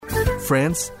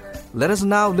Friends, let us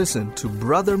now listen to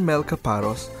Brother Mel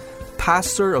Caparos,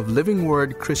 pastor of Living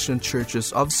Word Christian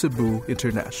Churches of Cebu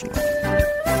International.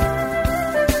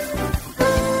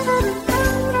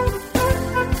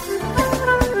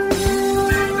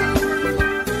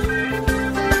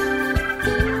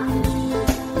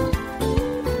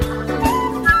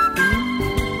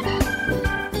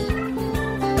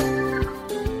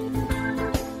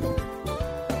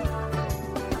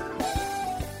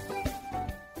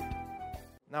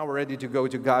 Now we're ready to go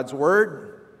to God's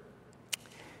Word.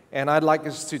 And I'd like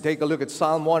us to take a look at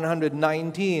Psalm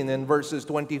 119 and verses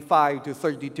 25 to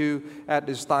 32 at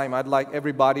this time. I'd like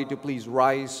everybody to please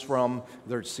rise from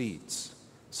their seats.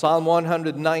 Psalm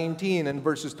 119 and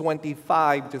verses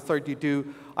 25 to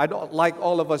 32. I'd like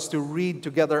all of us to read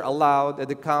together aloud at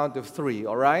the count of three,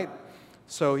 all right?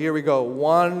 So here we go.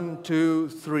 1, 2,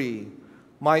 3.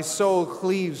 My soul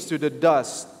cleaves to the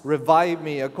dust. Revive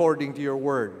me according to your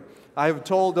word. I have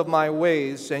told of my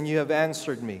ways, and you have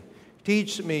answered me.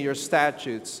 Teach me your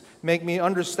statutes. Make me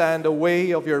understand the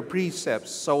way of your precepts,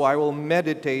 so I will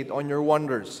meditate on your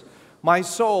wonders. My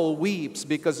soul weeps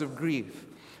because of grief.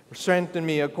 Strengthen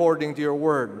me according to your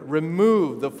word.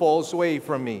 Remove the false way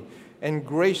from me, and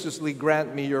graciously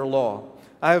grant me your law.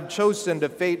 I have chosen the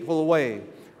faithful way.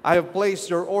 I have placed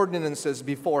your ordinances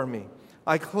before me.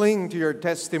 I cling to your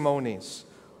testimonies.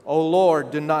 O Lord,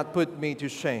 do not put me to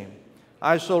shame.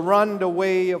 I shall run the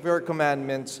way of your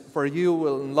commandments, for you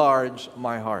will enlarge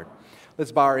my heart.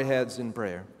 Let's bow our heads in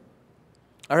prayer.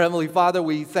 Our Heavenly Father,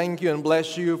 we thank you and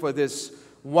bless you for this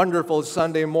wonderful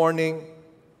Sunday morning.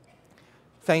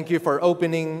 Thank you for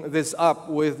opening this up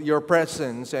with your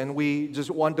presence, and we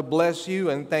just want to bless you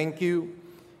and thank you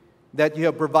that you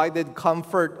have provided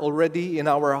comfort already in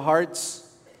our hearts,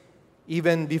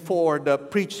 even before the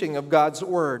preaching of God's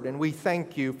Word. And we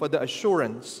thank you for the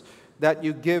assurance that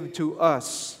you give to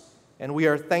us. And we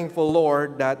are thankful,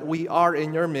 Lord, that we are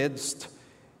in your midst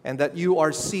and that you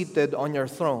are seated on your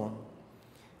throne.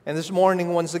 And this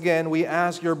morning, once again, we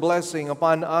ask your blessing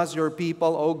upon us, your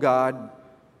people, O God.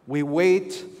 We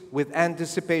wait with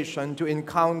anticipation to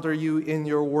encounter you in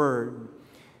your word.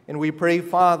 And we pray,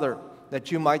 Father,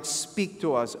 that you might speak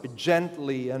to us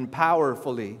gently and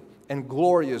powerfully and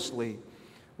gloriously.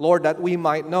 Lord, that we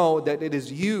might know that it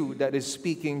is you that is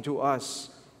speaking to us.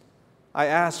 I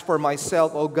ask for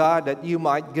myself, O God, that you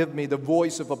might give me the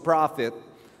voice of a prophet,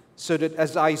 so that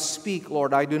as I speak,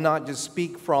 Lord, I do not just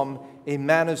speak from a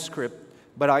manuscript,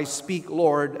 but I speak,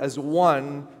 Lord, as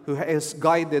one who is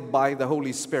guided by the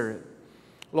Holy Spirit.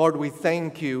 Lord, we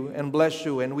thank you and bless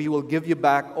you, and we will give you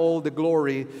back all the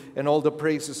glory and all the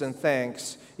praises and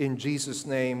thanks. In Jesus'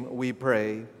 name we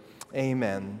pray.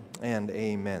 Amen and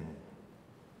amen.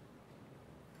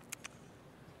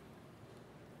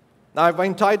 Now, I've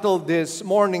entitled this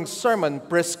morning's sermon,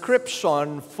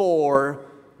 Prescription for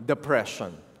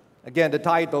Depression. Again, the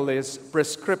title is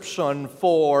Prescription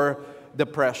for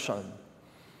Depression.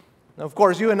 Now, of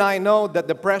course, you and I know that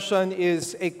depression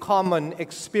is a common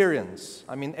experience.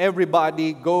 I mean,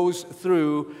 everybody goes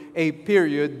through a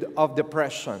period of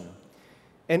depression.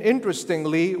 And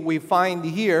interestingly, we find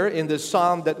here in the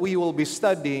psalm that we will be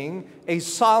studying a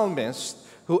psalmist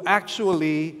who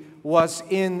actually was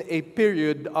in a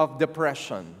period of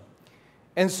depression.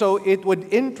 And so it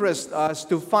would interest us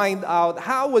to find out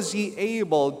how was he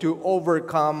able to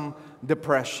overcome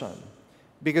depression.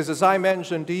 Because as I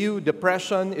mentioned to you,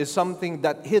 depression is something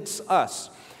that hits us.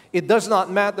 It does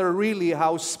not matter really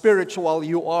how spiritual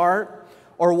you are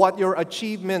or what your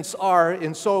achievements are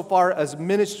insofar as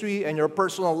ministry and your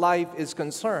personal life is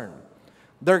concerned.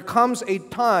 There comes a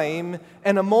time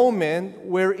and a moment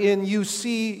wherein you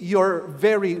see your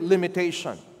very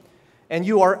limitation. And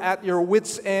you are at your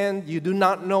wit's end. You do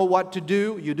not know what to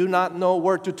do. You do not know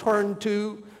where to turn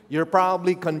to. You're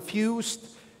probably confused.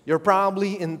 You're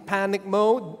probably in panic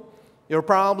mode. You're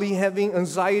probably having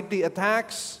anxiety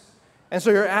attacks. And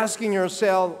so you're asking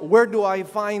yourself, where do I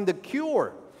find the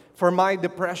cure for my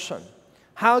depression?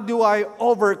 How do I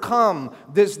overcome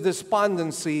this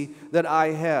despondency that I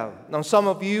have? Now, some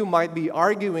of you might be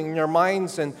arguing in your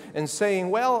minds and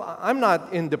saying, well, I'm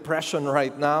not in depression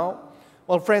right now.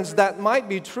 Well, friends, that might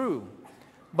be true.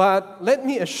 But let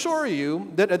me assure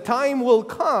you that a time will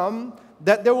come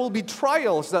that there will be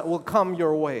trials that will come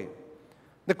your way.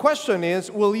 The question is,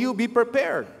 will you be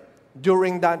prepared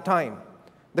during that time?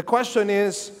 The question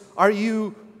is, are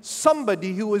you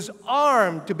somebody who is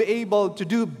armed to be able to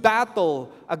do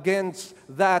battle against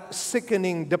that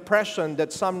sickening depression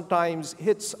that sometimes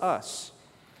hits us?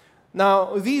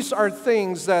 Now, these are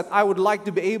things that I would like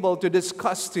to be able to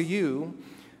discuss to you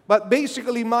But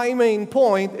basically, my main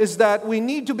point is that we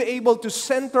need to be able to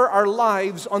center our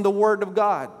lives on the Word of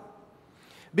God.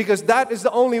 Because that is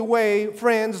the only way,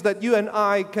 friends, that you and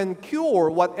I can cure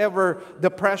whatever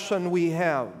depression we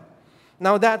have.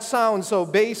 Now, that sounds so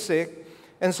basic,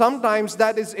 and sometimes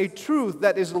that is a truth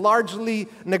that is largely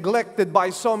neglected by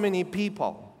so many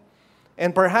people.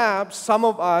 And perhaps some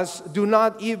of us do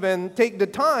not even take the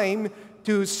time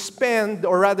to spend,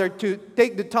 or rather to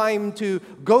take the time to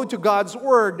go to God's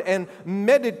Word and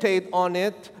meditate on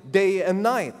it day and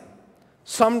night.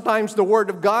 Sometimes the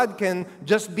Word of God can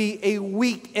just be a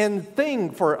weekend thing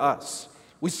for us.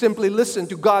 We simply listen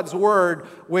to God's Word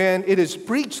when it is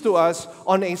preached to us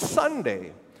on a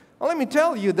Sunday. Well, let me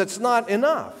tell you, that's not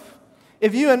enough.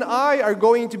 If you and I are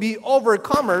going to be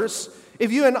overcomers,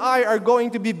 if you and I are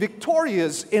going to be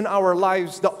victorious in our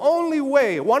lives, the only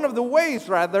way, one of the ways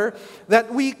rather,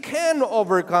 that we can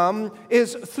overcome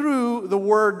is through the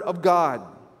Word of God.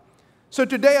 So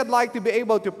today I'd like to be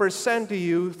able to present to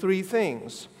you three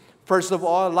things. First of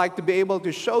all, I'd like to be able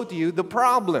to show to you the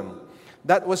problem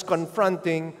that was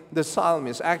confronting the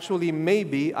psalmist. Actually,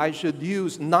 maybe I should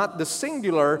use not the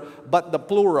singular, but the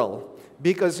plural,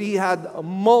 because he had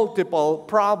multiple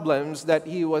problems that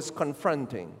he was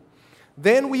confronting.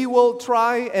 Then we will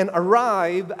try and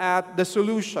arrive at the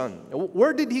solution.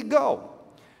 Where did he go?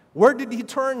 Where did he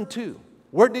turn to?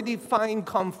 Where did he find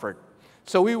comfort?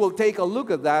 So we will take a look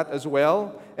at that as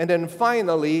well. And then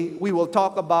finally, we will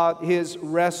talk about his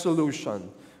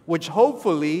resolution, which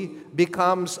hopefully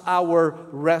becomes our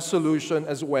resolution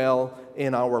as well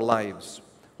in our lives.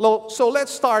 So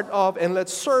let's start off and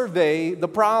let's survey the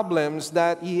problems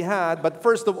that he had. But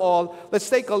first of all, let's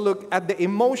take a look at the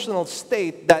emotional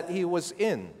state that he was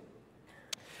in.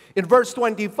 In verse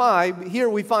 25, here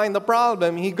we find the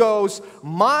problem. He goes,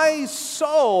 "My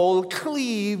soul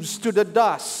cleaves to the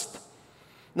dust."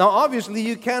 Now, obviously,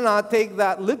 you cannot take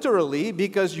that literally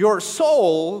because your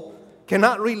soul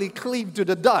cannot really cleave to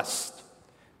the dust.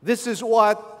 This is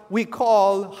what we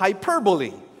call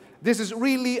hyperbole. This is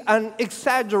really an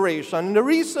exaggeration. And the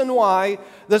reason why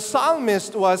the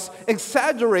psalmist was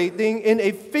exaggerating in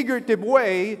a figurative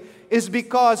way is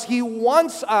because he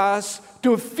wants us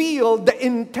to feel the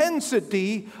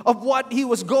intensity of what he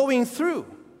was going through.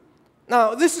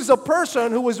 Now, this is a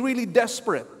person who was really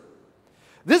desperate.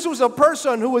 This was a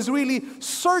person who was really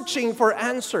searching for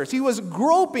answers. He was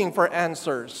groping for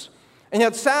answers. And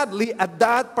yet, sadly, at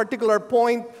that particular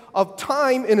point of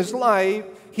time in his life,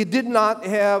 he did not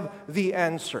have the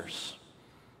answers.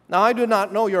 Now, I do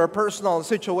not know your personal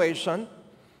situation,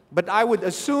 but I would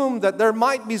assume that there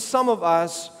might be some of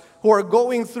us who are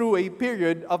going through a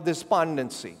period of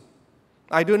despondency.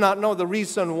 I do not know the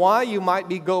reason why you might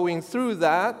be going through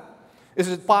that. Is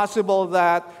it possible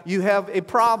that you have a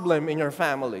problem in your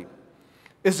family?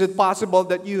 Is it possible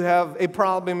that you have a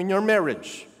problem in your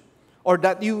marriage? Or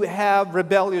that you have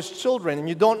rebellious children and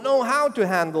you don't know how to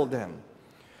handle them?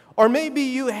 Or maybe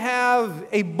you have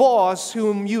a boss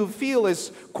whom you feel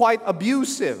is quite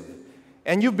abusive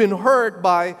and you've been hurt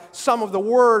by some of the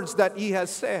words that he has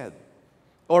said.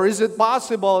 Or is it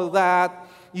possible that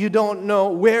you don't know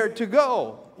where to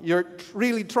go? You're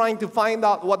really trying to find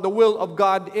out what the will of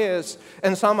God is,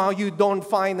 and somehow you don't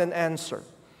find an answer.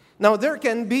 Now, there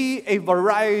can be a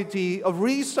variety of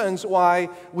reasons why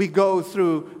we go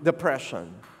through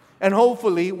depression. And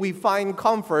hopefully, we find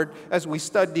comfort as we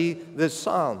study this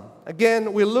psalm.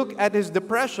 Again, we look at his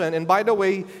depression, and by the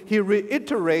way, he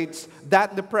reiterates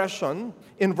that depression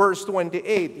in verse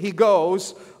 28. He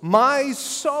goes, "My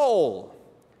soul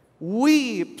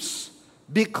weeps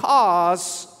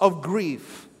because of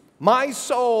grief." My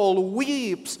soul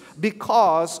weeps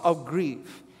because of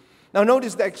grief. Now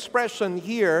notice the expression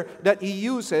here that he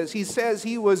uses. He says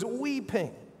he was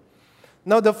weeping.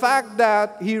 Now the fact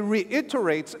that he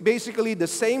reiterates basically the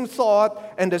same thought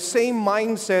and the same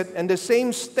mindset and the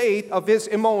same state of his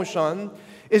emotion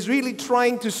is really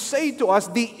trying to say to us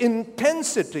the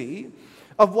intensity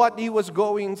of what he was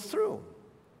going through.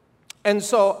 And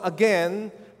so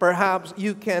again, perhaps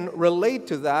you can relate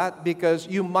to that because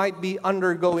you might be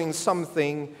undergoing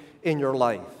something in your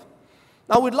life.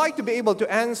 Now, we'd like to be able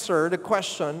to answer the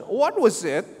question, what was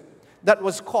it that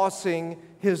was causing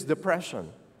his depression?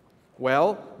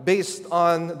 Well, based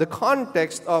on the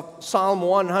context of Psalm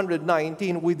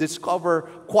 119, we discover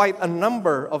quite a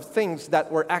number of things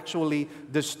that were actually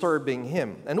disturbing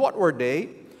him. And what were they?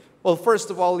 Well,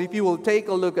 first of all, if you will take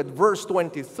a look at verse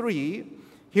 23,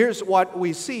 here's what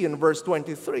we see in verse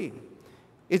 23.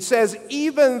 It says,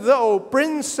 "Even though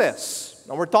princes,"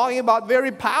 now we're talking about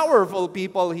very powerful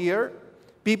people here,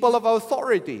 people of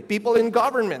authority, people in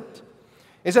government.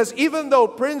 It says, "Even though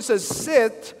princes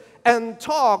sit and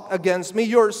talk against me.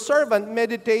 Your servant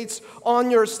meditates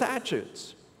on your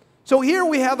statutes. So here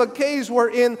we have a case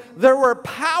wherein there were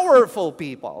powerful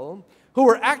people who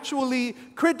were actually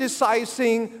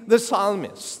criticizing the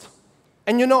psalmist.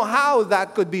 And you know how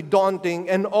that could be daunting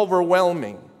and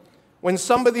overwhelming. When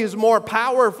somebody is more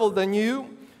powerful than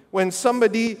you, when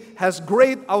somebody has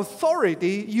great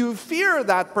authority, you fear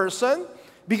that person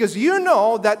because you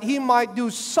know that he might do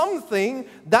something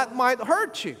that might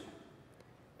hurt you.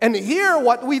 And here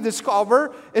what we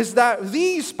discover is that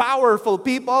these powerful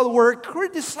people were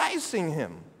criticizing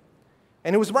him.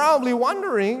 And he was probably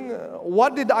wondering,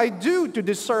 what did I do to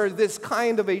deserve this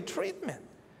kind of a treatment?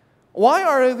 Why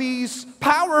are these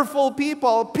powerful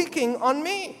people picking on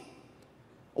me?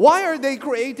 Why are they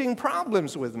creating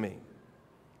problems with me?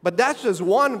 But that's just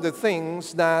one of the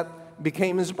things that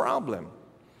became his problem.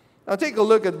 Now take a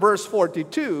look at verse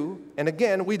 42, and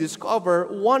again we discover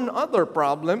one other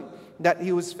problem that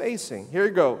he was facing. Here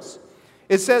it goes.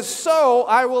 It says, "So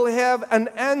I will have an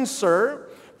answer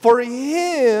for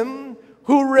him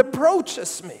who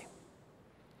reproaches me."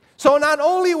 So not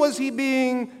only was he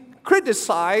being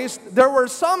criticized, there were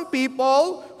some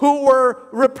people who were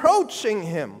reproaching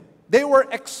him. They were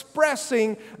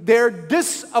expressing their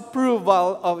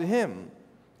disapproval of him.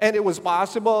 And it was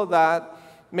possible that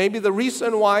maybe the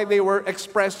reason why they were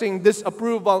expressing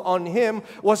disapproval on him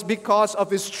was because of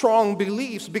his strong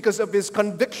beliefs, because of his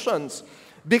convictions,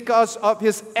 because of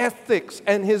his ethics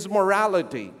and his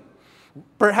morality.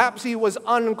 Perhaps he was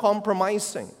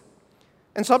uncompromising.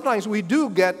 And sometimes we do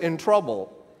get in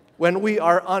trouble when we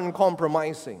are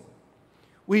uncompromising.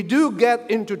 We do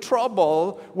get into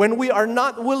trouble when we are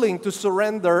not willing to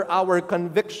surrender our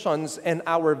convictions and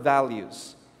our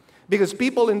values. Because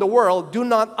people in the world do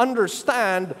not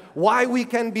understand why we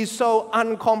can be so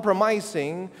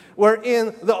uncompromising,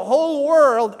 wherein the whole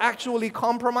world actually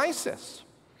compromises.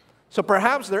 So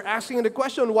perhaps they're asking the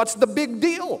question, what's the big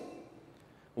deal?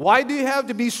 Why do you have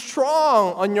to be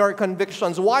strong on your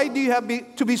convictions? Why do you have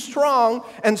to be strong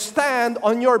and stand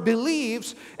on your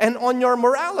beliefs and on your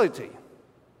morality?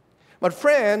 But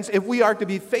friends, if we are to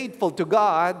be faithful to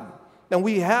God, then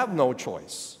we have no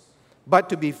choice but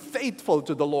to be faithful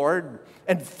to the Lord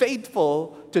and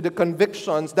faithful to the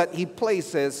convictions that He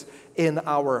places in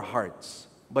our hearts.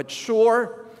 But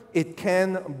sure, it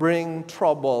can bring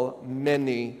trouble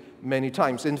many, many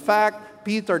times. In fact,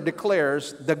 Peter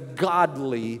declares, the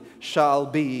godly shall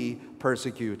be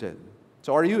persecuted.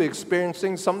 So are you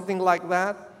experiencing something like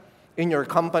that in your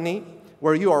company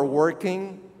where you are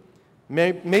working?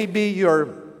 Maybe you're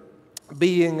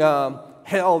being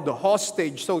held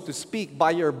hostage, so to speak,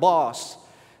 by your boss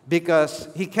because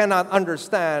he cannot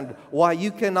understand why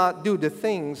you cannot do the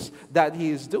things that he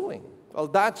is doing. Well,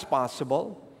 that's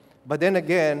possible. But then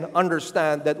again,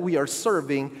 understand that we are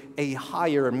serving a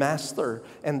higher master,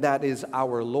 and that is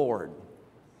our Lord.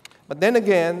 But then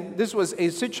again, this was a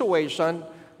situation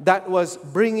that was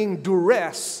bringing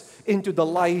duress into the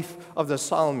life of the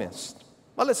psalmist.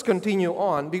 Well, let's continue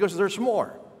on because there's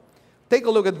more. Take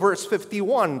a look at verse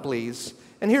 51, please.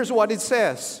 And here's what it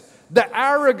says. The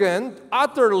arrogant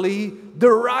utterly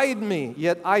deride me,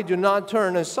 yet I do not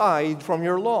turn aside from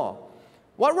your law.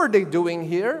 What were they doing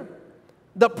here?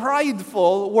 The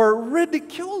prideful were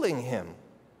ridiculing him.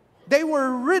 They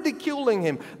were ridiculing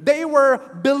him. They were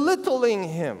belittling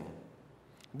him.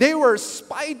 They were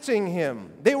spiting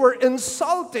him. They were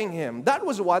insulting him. That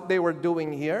was what they were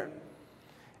doing here.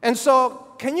 And so,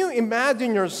 can you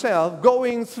imagine yourself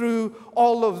going through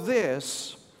all of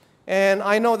this? And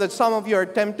I know that some of you are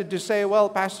tempted to say, well,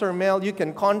 Pastor Mel, you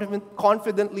can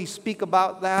confidently speak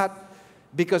about that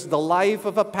because the life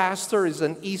of a pastor is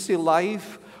an easy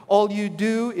life. All you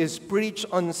do is preach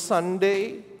on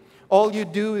Sunday. All you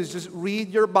do is just read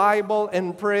your Bible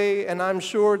and pray, and I'm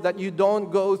sure that you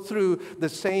don't go through the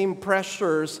same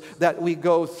pressures that we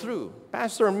go through.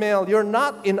 Pastor Mel, you're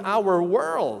not in our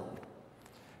world.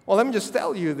 Well, let me just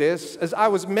tell you this. As I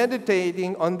was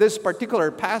meditating on this particular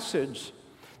passage,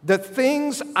 the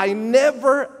things I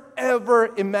never,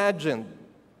 ever imagined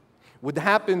would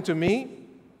happen to me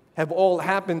have all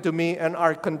happened to me and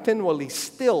are continually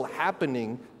still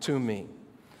happening to me.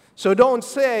 So don't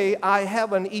say, I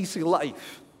have an easy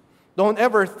life. Don't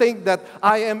ever think that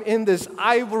I am in this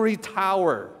ivory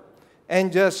tower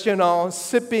and just,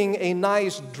 sipping a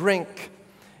nice drink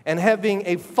and having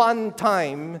a fun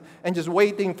time and just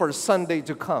waiting for Sunday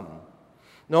to come.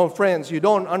 No, friends, you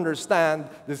don't understand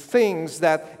the things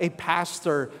that a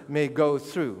pastor may go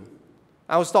through.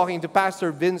 I was talking to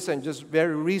Pastor Vincent just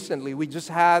very recently. We just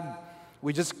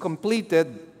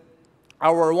completed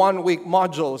our 1-week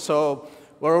module. So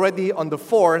we're already on the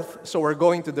 4th, so we're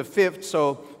going to the 5th.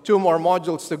 So 2 more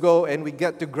modules to go and we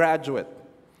get to graduate.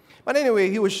 But anyway,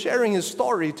 he was sharing his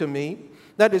story to me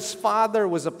that his father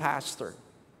was a pastor.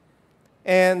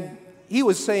 And he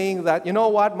was saying that, you know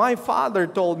what, my father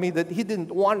told me that he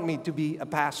didn't want me to be a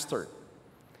pastor.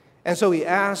 And so he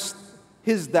asked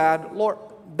his dad, Lord,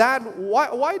 Dad,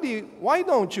 why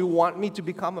don't you want me to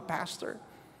become a pastor?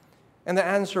 And the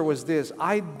answer was this: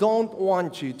 I don't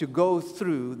want you to go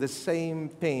through the same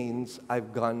pains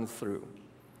I've gone through.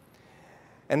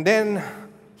 And then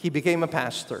he became a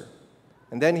pastor.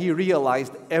 And then he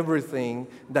realized everything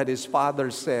that his father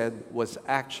said was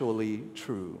actually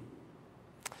true.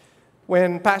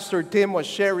 When Pastor Tim was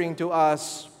sharing to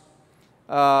us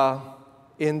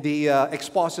in the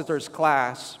expositors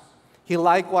class, he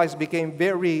likewise became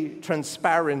very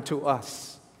transparent to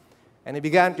us. And he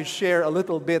began to share a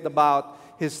little bit about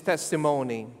his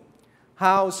testimony,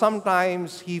 how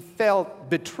sometimes he felt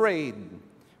betrayed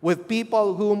with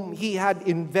people whom he had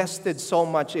invested so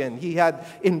much in. He had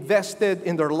invested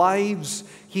in their lives,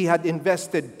 he had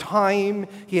invested time,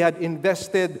 he had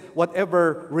invested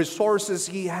whatever resources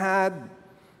he had.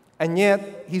 And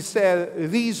yet, he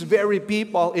said, these very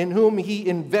people in whom he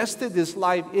invested his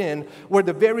life in were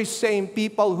the very same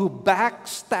people who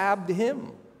backstabbed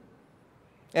him.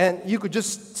 And you could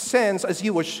just sense, as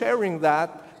he was sharing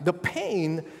that, the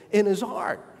pain in his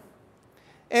heart.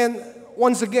 And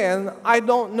once again, I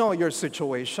don't know your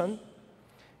situation,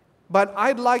 but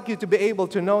I'd like you to be able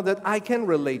to know that I can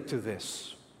relate to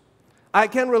this. I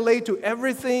can relate to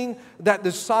everything that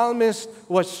the psalmist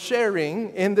was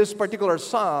sharing in this particular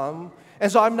psalm, and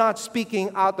so I'm not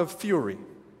speaking out of fury.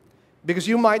 Because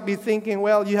you might be thinking,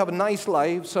 well, you have a nice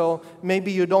life, so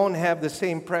maybe you don't have the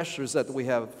same pressures that we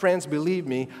have. Friends, believe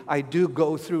me, I do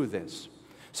go through this.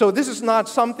 So this is not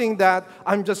something that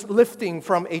I'm just lifting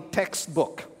from a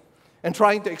textbook and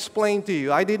trying to explain to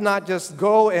you. I did not just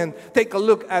go and take a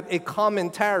look at a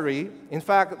commentary. In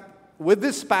fact, with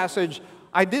this passage,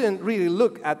 I didn't really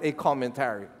look at a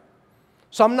commentary.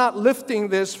 So I'm not lifting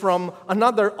this from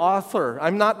another author.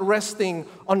 I'm not resting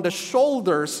on the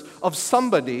shoulders of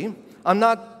somebody. I'm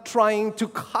not trying to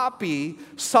copy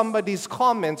somebody's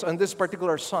comments on this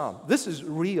particular psalm. This is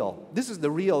real. This is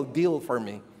the real deal for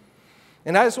me.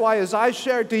 And that's why as I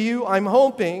share to you, I'm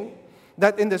hoping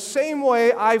that in the same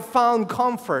way I found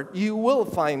comfort, you will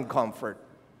find comfort.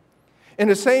 In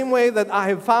the same way that I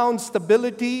have found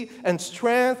stability and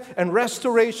strength and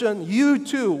restoration, you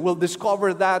too will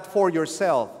discover that for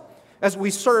yourself as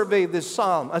we survey this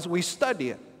psalm, as we study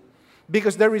it.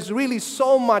 Because there is really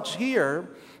so much here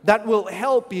that will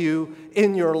help you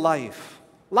in your life.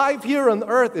 Life here on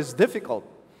earth is difficult.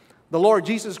 The Lord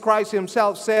Jesus Christ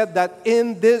himself said that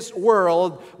in this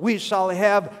world we shall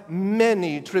have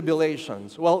many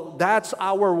tribulations. Well, that's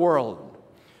our world.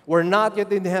 We're not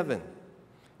yet in heaven.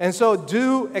 And so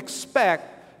do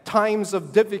expect times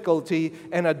of difficulty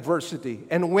and adversity.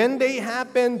 And when they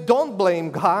happen, don't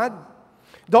blame God.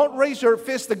 Don't raise your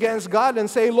fist against God and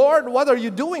say, Lord, what are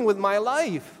you doing with my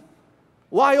life?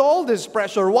 Why all this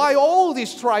pressure? Why all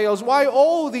these trials? Why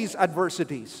all these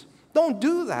adversities? Don't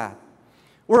do that.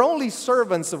 We're only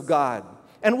servants of God.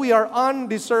 And we are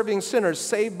undeserving sinners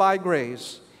saved by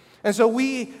grace. And so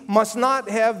we must not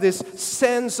have this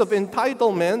sense of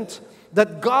entitlement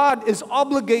that God is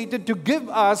obligated to give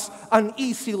us an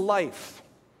easy life.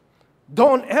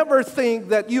 Don't ever think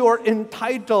that you are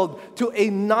entitled to a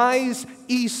nice,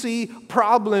 easy,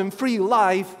 problem-free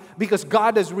life because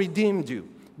God has redeemed you,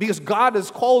 because God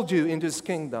has called you into His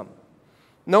kingdom.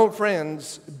 No,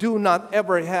 friends, do not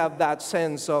ever have that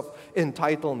sense of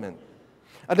entitlement.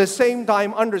 At the same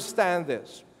time, understand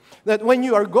this, that when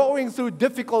you are going through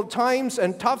difficult times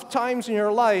and tough times in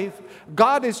your life,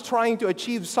 God is trying to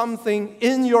achieve something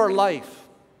in your life.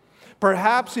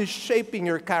 Perhaps He's shaping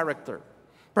your character.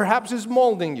 Perhaps He's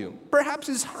molding you. Perhaps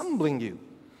He's humbling you.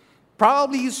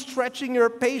 Probably He's stretching your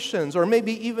patience or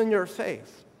maybe even your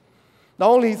faith. The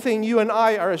only thing you and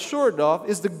I are assured of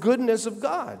is the goodness of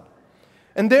God.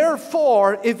 And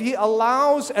therefore, if He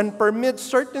allows and permits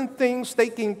certain things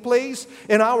taking place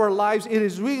in our lives, it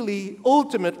is really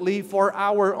ultimately for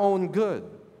our own good.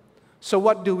 So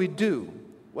what do?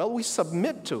 Well, we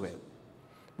submit to it.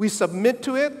 We submit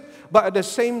to it, but at the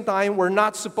same time, we're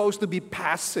not supposed to be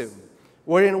passive,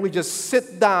 wherein we just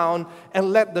sit down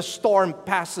and let the storm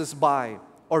pass us by,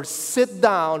 or sit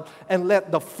down and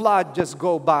let the flood just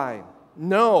go by.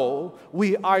 No,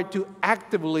 we are to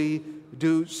actively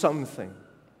do something.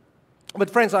 But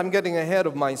friends, I'm getting ahead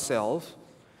of myself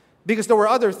because there were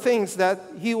other things that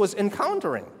he was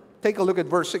encountering. Take a look at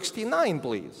verse 69,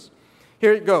 please.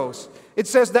 Here it goes. It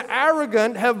says, "The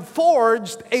arrogant have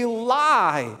forged a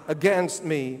lie against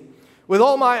me. With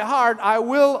all my heart, I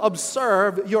will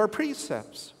observe your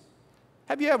precepts.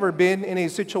 Have you ever been in a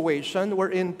situation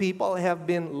wherein people have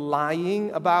been lying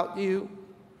about you?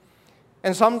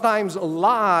 And sometimes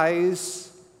lies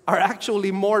are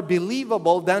actually more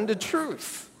believable than the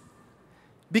truth.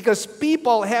 Because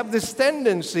people have this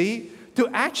tendency to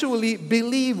actually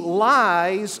believe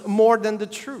lies more than the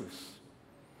truth.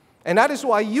 And that is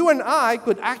why you and I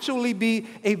could actually be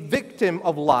a victim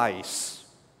of lies.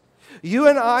 You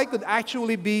and I could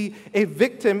actually be a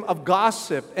victim of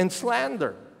gossip and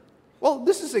slander. Well,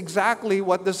 this is exactly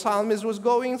what the psalmist was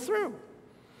going through.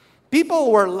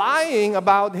 People were lying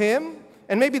about him,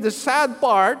 and maybe the sad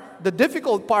part, the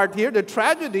difficult part here, the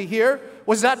tragedy here,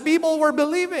 was that people were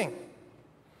believing.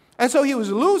 And so he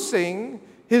was losing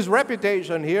his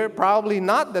reputation here, probably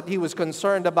not that he was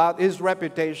concerned about his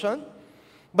reputation.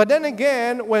 But then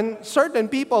again, when certain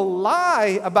people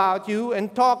lie about you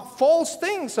and talk false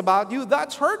things about you,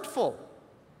 that's hurtful.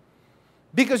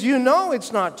 Because you know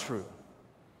it's not true.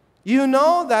 You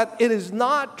know that it is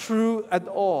not true at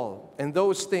all. And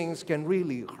those things can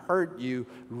really hurt you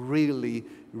really,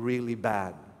 really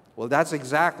bad. Well, that's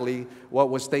exactly what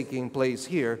was taking place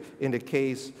here in the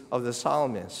case of the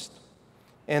psalmist.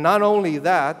 And not only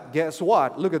that, guess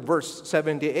what? Look at verse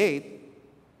 78.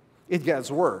 It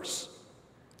gets worse.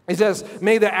 It says,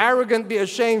 "May the arrogant be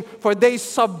ashamed, for they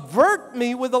subvert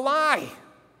me with a lie.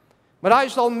 But I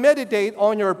shall meditate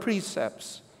on your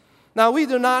precepts." Now, we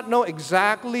do not know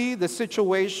exactly the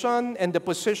situation and the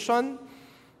position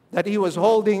that he was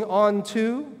holding on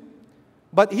to.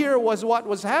 But here was what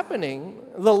was happening.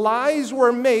 The lies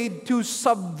were made to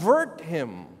subvert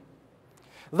him.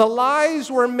 The lies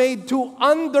were made to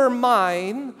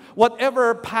undermine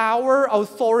whatever power,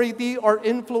 authority, or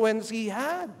influence he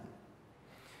had.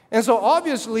 And so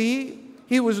obviously,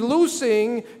 he was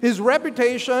losing his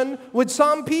reputation with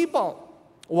some people.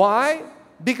 Why?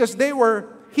 Because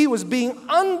he was being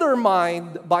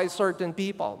undermined by certain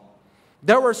people.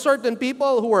 There were certain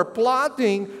people who were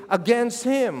plotting against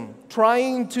him,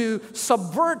 trying to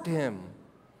subvert him.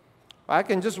 I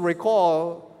can just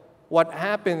recall what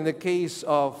happened in the case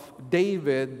of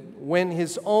David when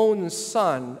his own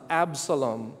son,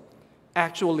 Absalom,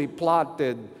 actually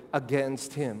plotted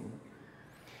against him.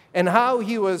 And how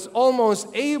he was almost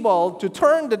able to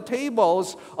turn the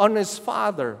tables on his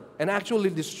father and actually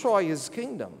destroy his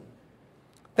kingdom.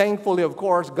 Thankfully, of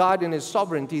course, God in His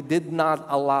sovereignty did not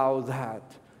allow that.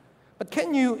 But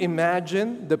can you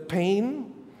imagine the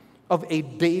pain of a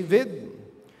David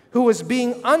who was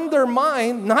being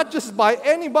undermined, not just by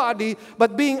anybody,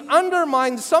 but being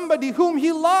undermined somebody whom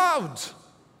he loved?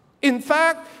 In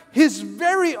fact, his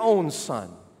very own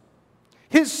son.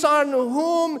 His son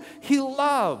whom he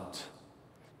loved.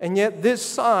 And yet this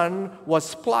son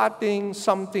was plotting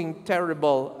something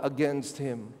terrible against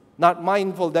him. Not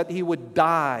mindful that he would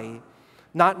die.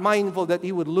 Not mindful that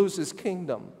he would lose his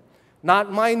kingdom.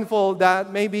 Not mindful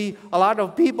that maybe a lot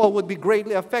of people would be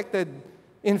greatly affected.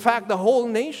 In fact, the whole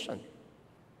nation.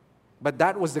 But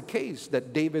that was the case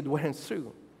that David went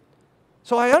through.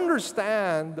 So I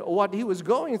understand what he was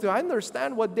going through. I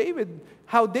understand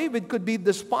how David could be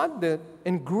despondent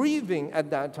and grieving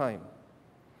at that time.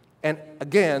 And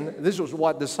again, this was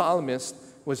what the psalmist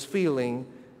was feeling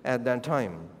at that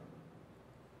time.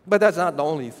 But that's not the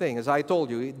only thing. As I told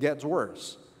you, it gets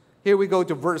worse. Here we go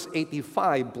to verse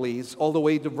 85, please, all the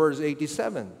way to verse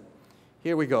 87.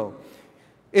 Here we go.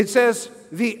 It says,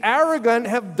 "The arrogant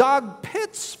have dug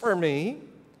pits for me,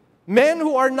 men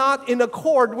who are not in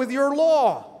accord with your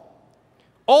law.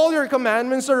 All your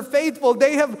commandments are faithful.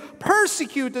 They have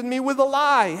persecuted me with a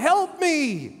lie. Help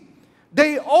me.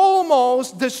 They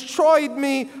almost destroyed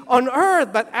me on earth,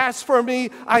 but as for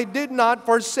me, I did not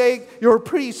forsake your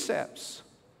precepts."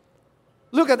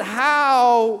 Look at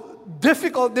how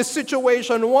difficult this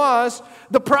situation was.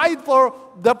 The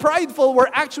prideful were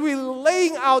actually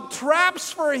laying out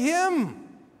traps for him.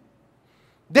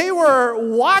 They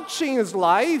were watching his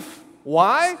life.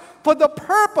 Why? For the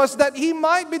purpose that he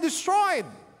might be destroyed.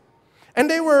 And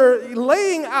they were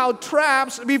laying out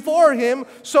traps before him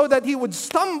so that he would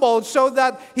stumble, so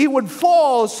that he would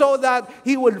fall, so that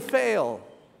he would fail.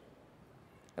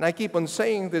 And I keep on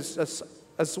saying this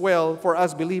as well for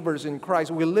us believers in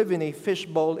Christ. We live in a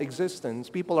fishbowl existence.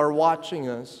 People are watching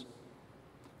us,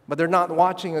 but they're not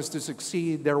watching us to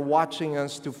succeed. They're watching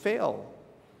us to fail.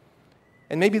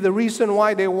 And maybe the reason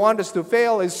why they want us to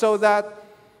fail is so that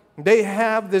they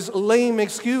have this lame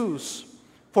excuse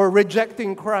for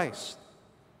rejecting Christ.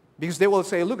 Because they will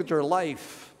say, "Look at your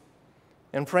life."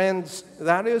 And friends,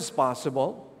 that is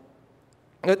possible.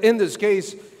 But in this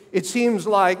case, it seems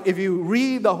like if you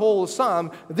read the whole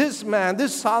psalm, this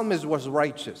psalmist was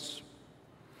righteous.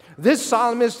 This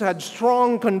psalmist had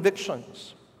strong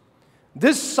convictions.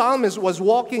 This psalmist was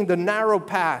walking the narrow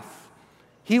path.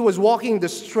 He was walking the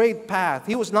straight path.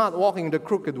 He was not walking the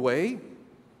crooked way.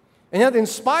 And yet, in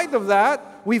spite of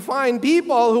that, we find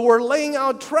people who were laying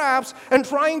out traps and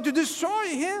trying to destroy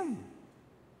him.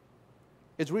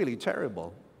 It's really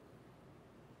terrible.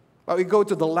 But we go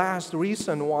to the last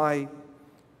reason why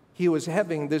he was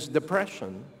having this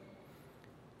depression.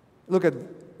 Look at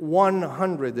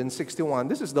 161.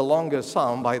 This is the longest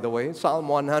psalm, by the way. Psalm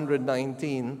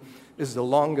 119 is the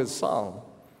longest psalm.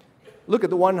 Look at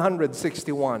the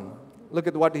 161. Look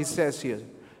at what he says here.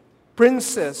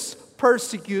 Princes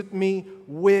persecute me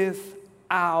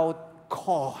without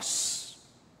cause,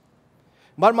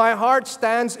 but my heart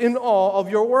stands in awe of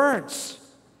your words.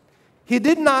 He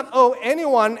did not owe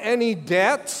anyone any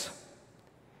debt.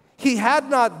 He had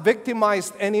not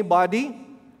victimized anybody.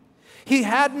 He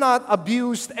had not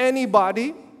abused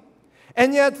anybody.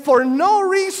 And yet, for no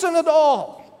reason at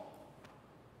all,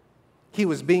 he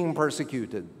was being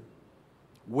persecuted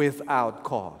without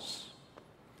cause.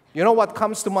 You know what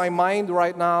comes to my mind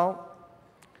right now?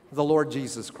 The Lord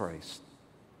Jesus Christ.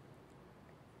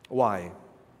 Why?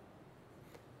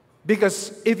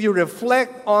 Because if you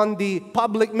reflect on the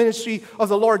public ministry of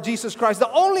the Lord Jesus Christ,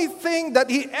 the only thing that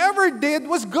he ever did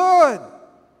was good.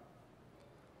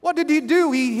 What did he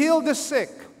do? He healed the sick.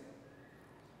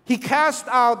 He cast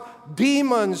out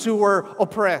demons who were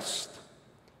oppressed.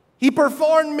 He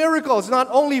performed miracles not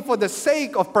only for the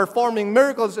sake of performing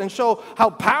miracles and show how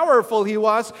powerful he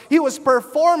was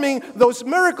performing those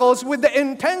miracles with the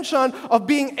intention of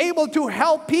being able to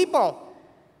help people.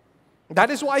 That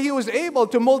is why he was able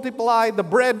to multiply the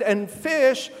bread and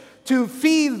fish to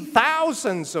feed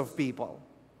thousands of people.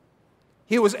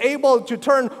 He was able to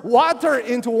turn water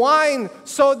into wine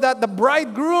so that the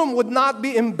bridegroom would not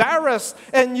be embarrassed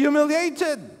and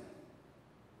humiliated.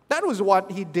 That was what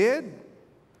he did.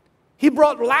 He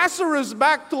brought Lazarus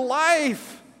back to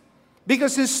life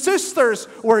because his sisters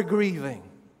were grieving.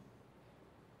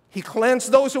 He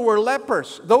cleansed those who were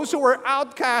lepers, those who were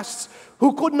outcasts,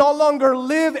 who could no longer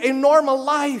live a normal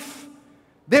life.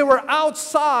 They were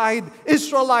outside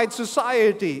Israelite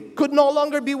society, could no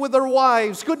longer be with their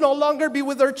wives, could no longer be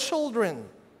with their children.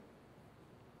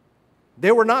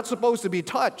 They were not supposed to be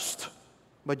touched,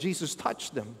 but Jesus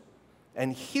touched them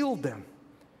and healed them,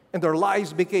 and their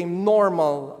lives became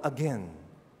normal again.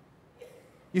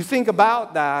 You think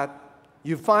about that,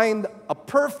 you find a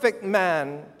perfect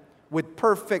man with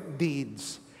perfect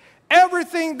deeds.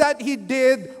 Everything that he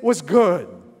did was good.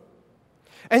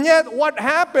 And yet what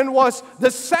happened was the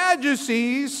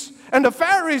Sadducees and the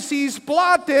Pharisees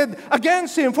plotted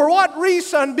against him. For what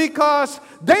reason? Because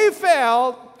they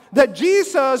felt that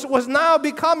Jesus was now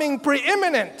becoming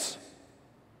preeminent.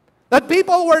 That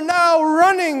people were now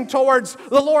running towards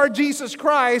the Lord Jesus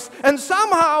Christ. And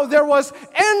somehow there was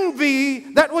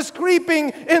envy that was creeping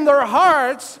in their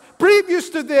hearts. Previous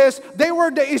to this, they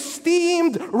were the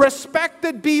esteemed,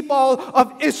 respected people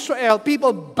of Israel.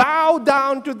 People bowed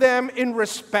down to them in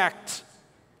respect.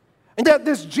 And yet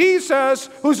this Jesus,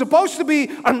 who's supposed to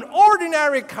be an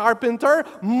ordinary carpenter,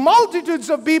 multitudes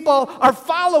of people are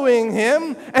following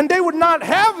him, and they would not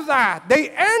have that. They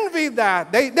envied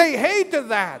that. They hated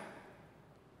that.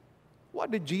 What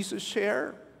did Jesus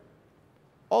share?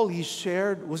 All he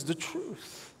shared was the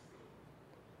truth.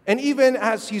 And even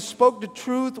as he spoke the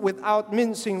truth without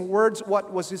mincing words,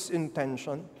 what was his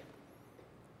intention?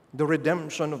 The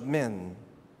redemption of men,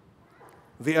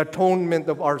 the atonement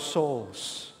of our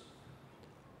souls.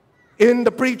 In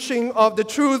the preaching of the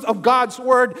truth of God's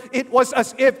word, it was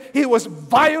as if he was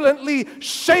violently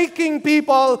shaking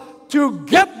people to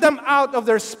get them out of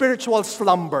their spiritual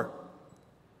slumber.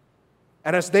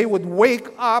 And as they would wake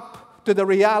up to the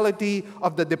reality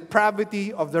of the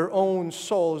depravity of their own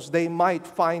souls, they might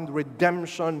find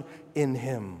redemption in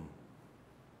him.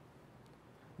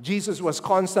 Jesus was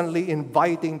constantly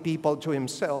inviting people to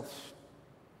himself.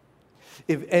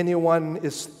 If anyone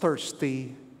is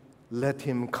thirsty, let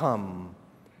him come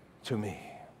to me.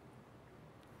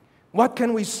 What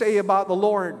can we say about the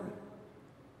Lord?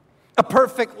 A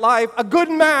perfect life, a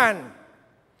good man.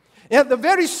 Yet the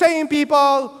very same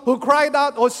people who cried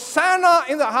out, Hosanna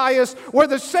in the highest, were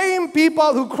the same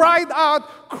people who cried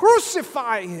out,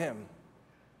 crucify him.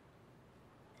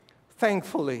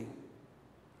 Thankfully,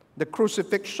 the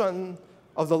crucifixion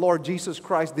of the Lord Jesus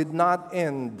Christ did not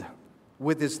end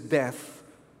with his death,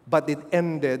 but it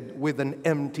ended with an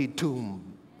empty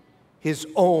tomb, his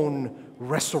own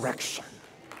resurrection.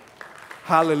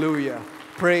 Hallelujah.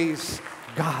 Praise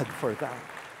God for that.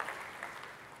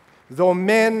 Though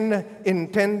men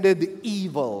intended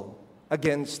evil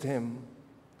against him,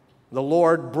 the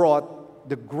Lord brought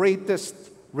the greatest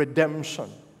redemption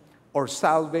or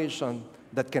salvation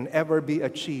that can ever be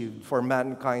achieved for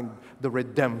mankind, the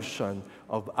redemption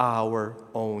of our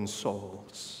own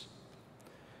souls.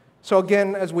 So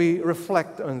again, as we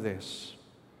reflect on this,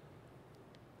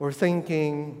 we're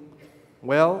thinking,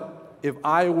 well, if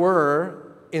I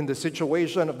were in the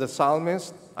situation of the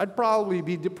psalmist, I'd probably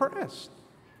be depressed.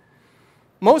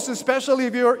 Most especially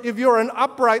if you're an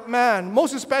upright man.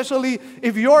 Most especially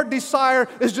if your desire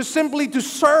is just simply to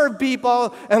serve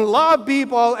people and love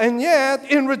people, and yet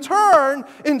in return,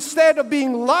 instead of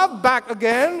being loved back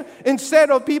again, instead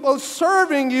of people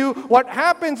serving you, what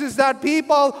happens is that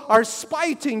people are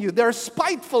spiting you. They're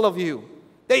spiteful of you.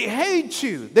 They hate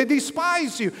you. They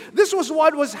despise you. This was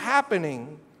what was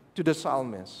happening to the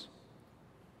psalmist.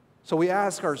 So we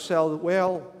ask ourselves,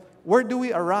 well, where do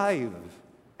we arrive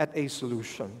at a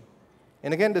solution?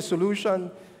 And again, the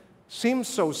solution seems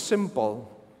so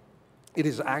simple, it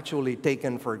is actually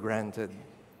taken for granted.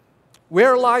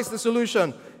 Where lies the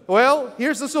solution? Well,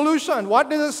 here's the solution. What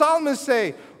did the psalmist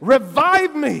say?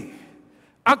 Revive me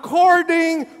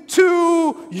according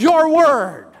to your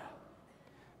word.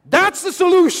 That's the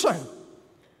solution.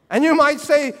 And you might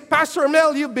say, Pastor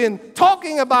Mel, you've been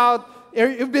talking about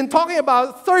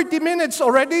 30 minutes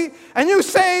already, and you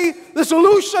say the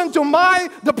solution to my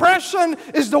depression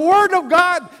is the Word of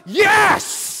God.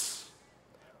 Yes!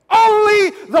 Only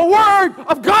the Word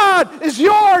of God is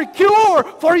your cure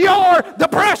for your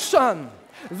depression.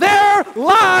 There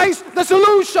lies the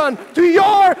solution to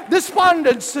your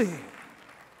despondency.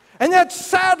 And yet,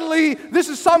 sadly, this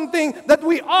is something that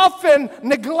we often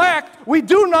neglect. We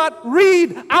do not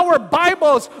read our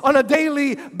Bibles on a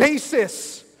daily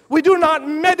basis. We do not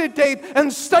meditate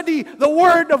and study the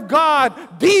Word of God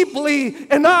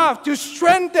deeply enough to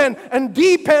strengthen and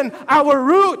deepen our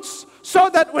roots,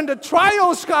 so that when the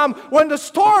trials come, when the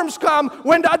storms come,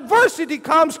 when the adversity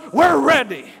comes, we're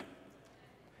ready.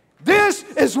 This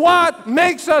is what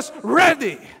makes us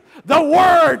ready. The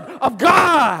Word of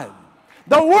God.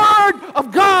 The Word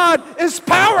of God is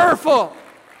powerful.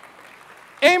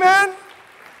 Amen?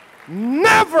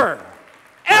 Never,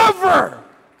 ever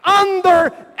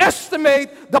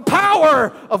underestimate the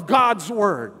power of God's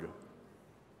Word.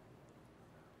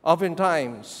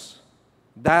 Oftentimes,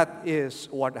 that is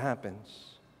what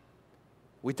happens.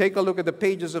 We take a look at the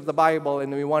pages of the Bible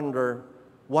and we wonder,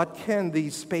 what can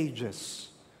these pages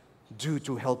do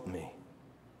to help me?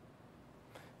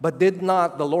 But did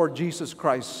not the Lord Jesus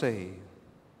Christ say,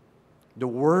 the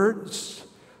words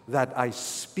that I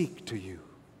speak to you,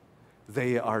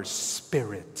 they are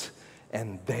spirit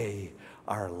and they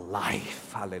are life.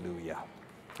 Hallelujah.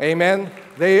 Amen.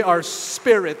 They are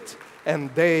spirit and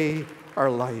they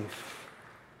are life.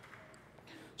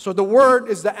 So the Word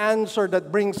is the answer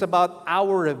that brings about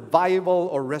our revival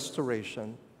or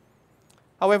restoration.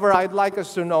 However, I'd like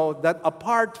us to know that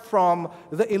apart from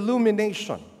the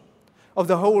illumination of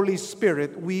the Holy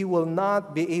Spirit, we will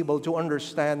not be able to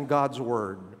understand God's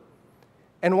Word.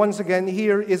 And once again,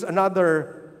 here is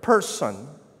another person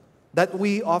that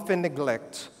we often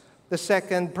neglect. The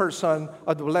second person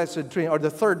of the Blessed Trinity, or the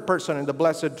third person in the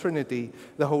Blessed Trinity,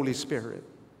 the Holy Spirit.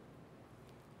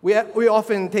 We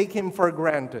often take Him for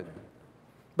granted.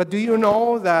 But do you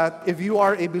know that if you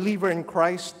are a believer in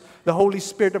Christ, the Holy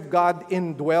Spirit of God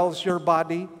indwells your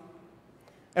body?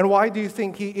 And why do you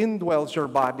think He indwells your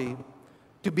body?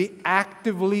 To be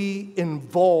actively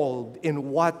involved in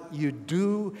what you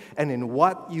do and in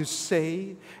what you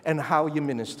say and how you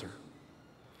minister.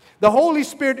 The Holy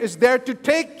Spirit is there to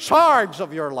take charge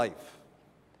of your life.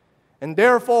 And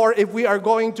therefore, if we are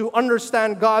going to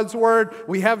understand God's Word,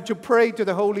 we have to pray to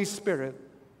the Holy Spirit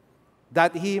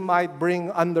that He might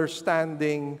bring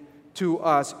understanding to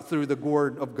us through the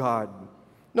Word of God.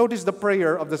 Notice the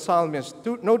prayer of the psalmist.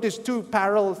 Notice two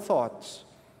parallel thoughts.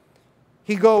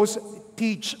 He goes,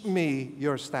 teach me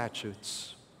your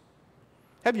statutes.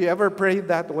 Have you ever prayed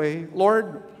that way?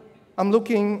 Lord, I'm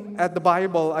looking at the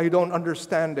Bible. I don't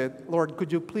understand it. Lord,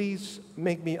 could you please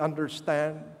make me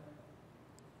understand?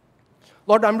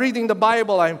 Lord, I'm reading the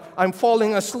Bible. I'm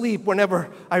falling asleep whenever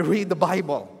I read the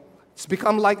Bible. It's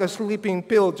become like a sleeping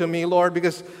pill to me, Lord,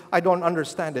 because I don't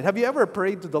understand it. Have you ever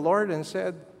prayed to the Lord and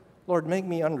said, Lord, make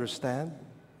me understand?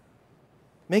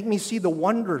 Make me see the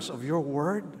wonders of your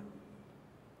Word.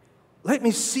 Let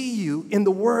me see you in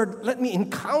the Word. Let me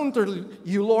encounter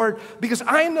you, Lord, because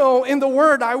I know in the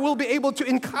Word I will be able to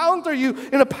encounter you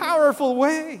in a powerful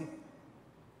way.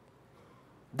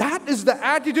 That is the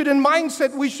attitude and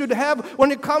mindset we should have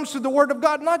when it comes to the Word of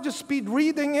God, not just speed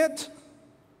reading it,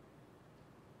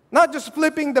 not just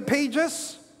flipping the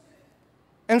pages.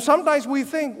 And sometimes we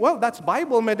think, well, that's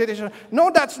Bible meditation.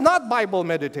 No, that's not Bible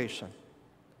meditation.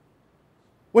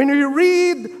 When we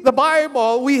read the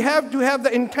Bible, we have to have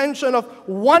the intention of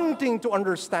wanting to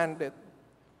understand it,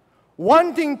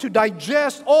 wanting to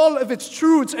digest all of its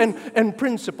truths and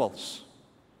principles,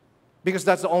 because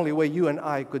that's the only way you and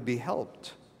I could be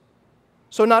helped.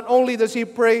 So not only does he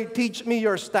pray, teach me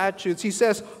your statutes, he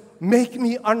says, make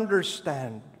me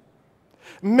understand.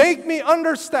 Make me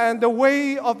understand the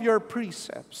way of your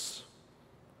precepts.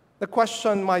 The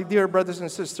question, my dear brothers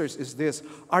and sisters, is this: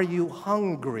 are you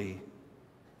hungry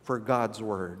for God's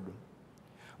Word?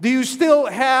 Do you still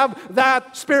have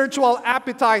that spiritual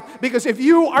appetite? Because if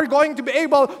you are going to be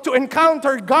able to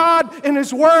encounter God in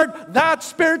His Word, that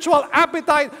spiritual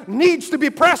appetite needs to be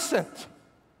present.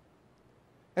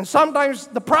 And sometimes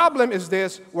the problem is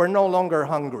this: we're no longer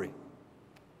hungry.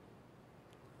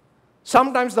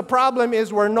 Sometimes the problem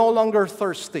is we're no longer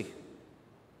thirsty.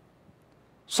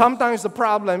 Sometimes the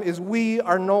problem is we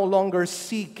are no longer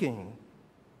seeking.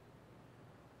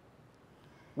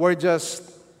 We're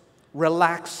just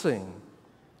relaxing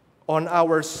on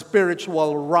our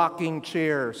spiritual rocking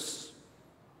chairs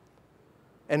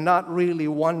and not really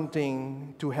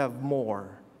wanting to have more.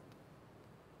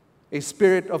 A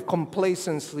spirit of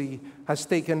complacency has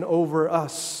taken over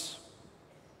us.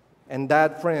 And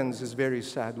that, friends, is very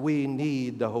sad. We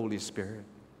need the Holy Spirit.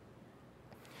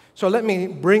 So let me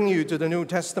bring you to the New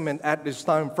Testament at this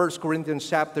time, 1 Corinthians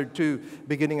chapter 2,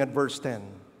 beginning at verse 10.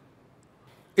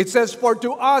 It says, for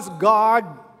to us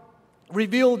God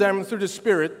revealed them through the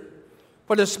Spirit,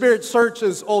 for the Spirit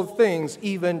searches all things,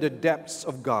 even the depths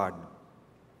of God.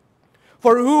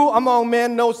 For who among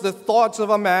men knows the thoughts of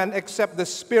a man except the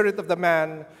spirit of the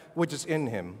man which is in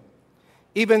him?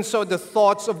 Even so, the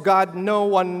thoughts of God no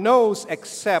one knows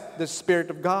except the Spirit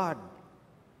of God.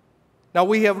 Now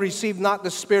we have received not the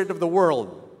spirit of the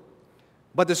world,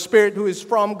 but the Spirit who is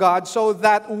from God, so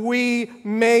that we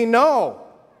may know.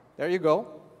 There you go.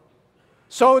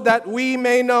 So that we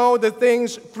may know the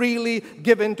things freely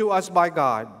given to us by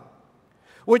God,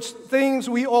 which things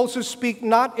we also speak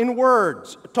not in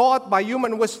words, taught by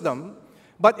human wisdom,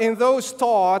 but in those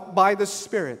taught by the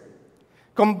Spirit,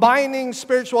 combining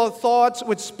spiritual thoughts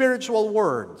with spiritual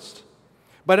words.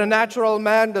 But a natural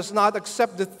man does not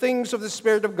accept the things of the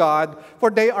Spirit of God,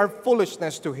 for they are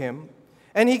foolishness to him,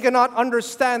 and he cannot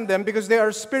understand them because they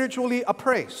are spiritually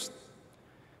appraised.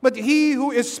 But he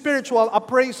who is spiritual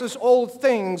appraises all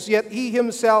things, yet he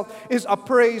himself is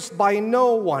appraised by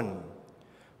no one.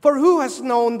 For who has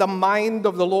known the mind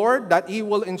of the Lord, that he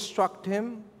will instruct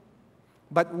him?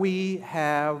 But we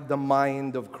have the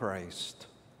mind of Christ.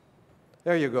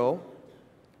 There you go.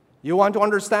 You want to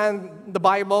understand the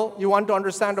Bible? You want to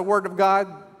understand the Word of God?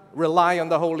 Rely on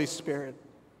the Holy Spirit.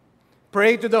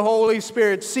 Pray to the Holy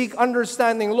Spirit. Seek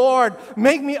understanding. Lord,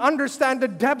 make me understand the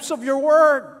depths of your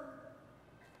Word.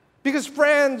 Because,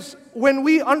 friends, when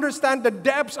we understand the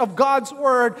depths of God's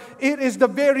Word, it is the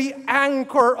very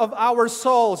anchor of our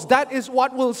souls. That is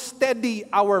what will steady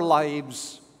our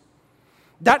lives.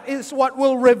 That is what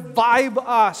will revive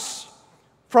us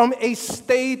from a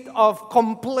state of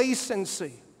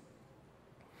complacency.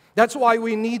 That's why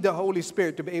we need the Holy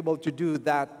Spirit to be able to do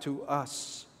that to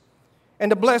us.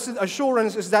 And the blessed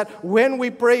assurance is that when we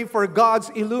pray for God's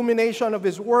illumination of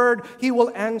His Word, He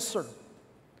will answer.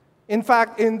 In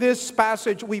fact, in this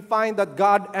passage, we find that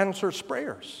God answers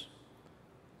prayers.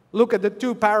 Look at the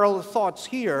two parallel thoughts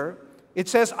here. It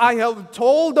says, I have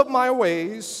told of my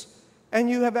ways, and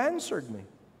you have answered me.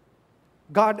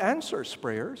 God answers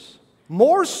prayers.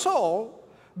 More so,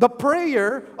 the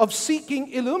prayer of seeking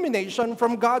illumination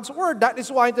from God's Word. That is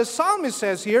why the psalmist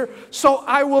says here, so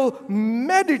I will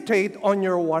meditate on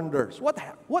your wonders.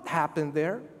 What happened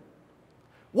there?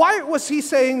 Why was he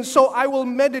saying, so I will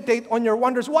meditate on your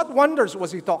wonders? What wonders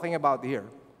was he talking about here?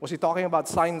 Was he talking about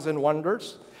signs and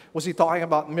wonders? Was he talking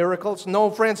about miracles?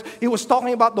 No, friends. He was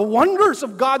talking about the wonders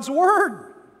of God's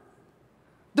Word.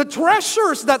 The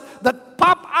treasures that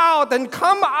pop out and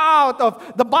come out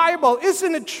of the Bible.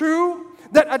 Isn't it true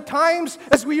that at times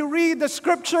as we read the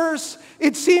Scriptures,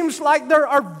 it seems like there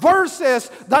are verses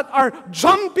that are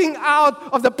jumping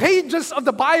out of the pages of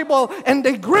the Bible and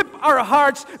they grip our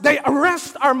hearts, they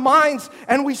arrest our minds,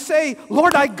 and we say,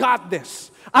 Lord, I got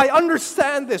this. I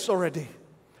understand this already.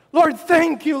 Lord,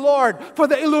 thank you, Lord, for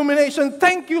the illumination.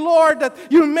 Thank you, Lord, that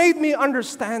you made me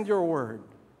understand your Word.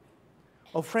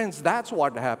 Oh, friends, that's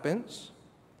what happens.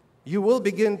 You will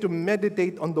begin to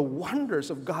meditate on the wonders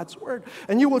of God's Word.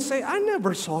 And you will say, I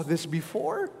never saw this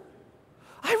before.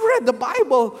 I've read the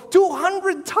Bible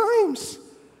 200 times.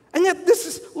 And yet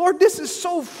Lord, this is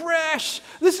so fresh.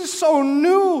 This is so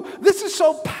new. This is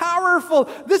so powerful.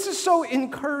 This is so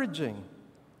encouraging.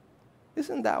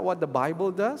 Isn't that what the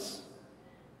Bible does?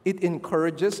 It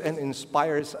encourages and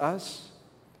inspires us.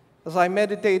 As I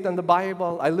meditate on the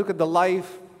Bible, I look at the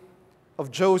life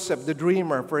of Joseph, the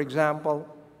dreamer, for example,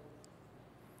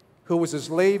 who was a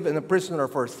slave and a prisoner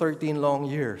for 13 long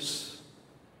years.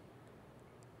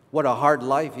 What a hard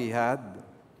life he had.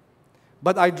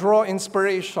 But I draw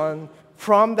inspiration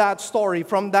from that story,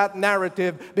 from that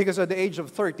narrative, because at the age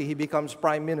of 30, he becomes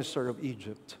prime minister of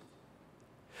Egypt.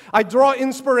 I draw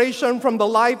inspiration from the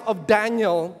life of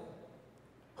Daniel,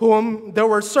 whom there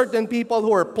were certain people who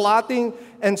were plotting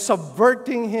and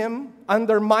subverting him,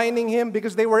 undermining him,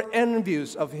 because they were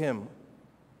envious of him.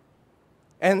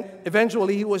 And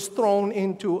eventually, he was thrown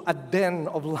into a den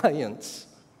of lions.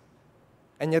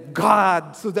 And yet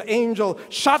God, through the angel,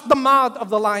 shut the mouth of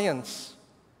the lions.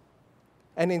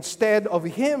 And instead of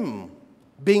him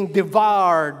being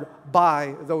devoured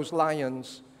by those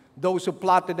lions, those who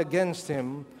plotted against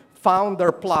him found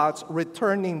their plots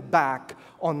returning back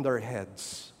on their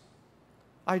heads.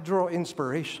 I draw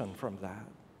inspiration from that.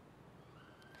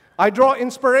 I draw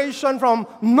inspiration from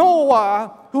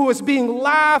Noah, who was being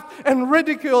laughed and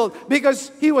ridiculed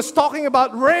because he was talking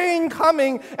about rain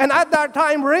coming, and at that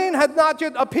time rain had not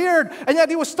yet appeared, and yet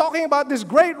he was talking about this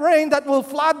great rain that will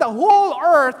flood the whole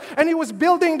earth, and he was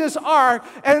building this ark,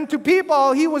 and to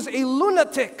people he was a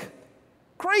lunatic,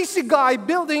 crazy guy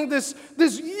building this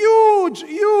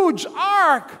huge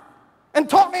ark and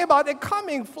talking about a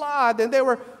coming flood, and they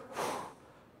were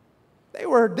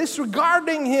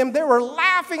disregarding him. They were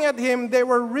laughing at him. They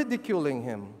were ridiculing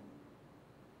him.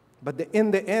 But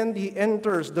in the end, he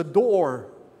enters the door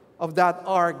of that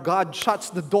ark. God shuts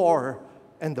the door,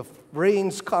 and the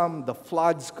rains come, the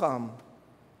floods come,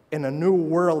 and a new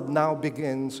world now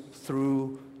begins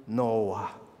through Noah.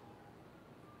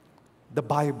 The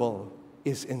Bible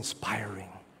is inspiring.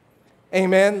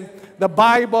 Amen? The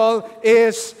Bible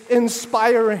is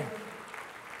inspiring.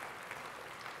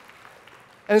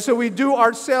 And so we do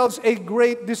ourselves a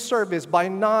great disservice by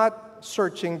not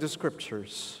searching the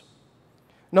Scriptures.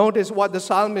 Notice what the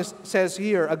psalmist says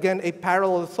here. Again, a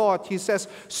parallel thought. He says,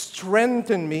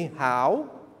 strengthen me. How?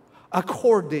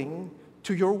 According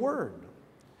to your word.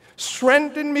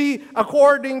 Strengthen me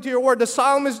according to your word. The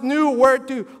psalmist knew where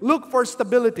to look for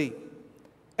stability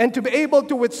and to be able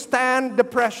to withstand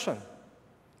depression.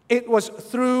 It was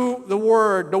through the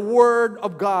word. The word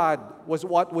of God was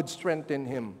what would strengthen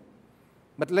him.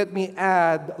 But let me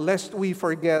add, lest we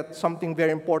forget something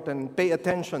very important. Pay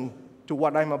attention to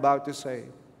what I'm about to say.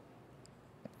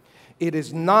 It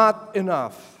is not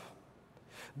enough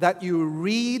that you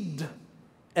read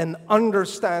and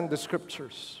understand the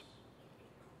Scriptures.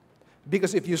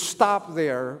 Because if you stop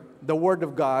there, the Word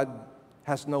of God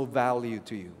has no value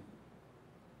to you.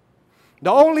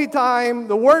 The only time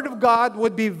the Word of God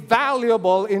would be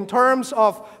valuable in terms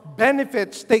of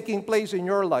benefits taking place in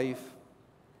your life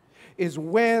is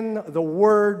when the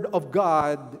Word of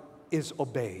God is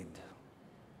obeyed.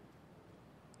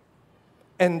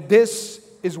 And this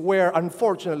is where,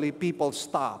 unfortunately, people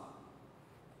stop.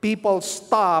 People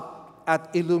stop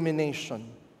at illumination.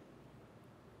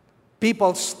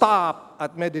 People stop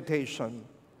at meditation.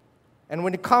 And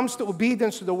when it comes to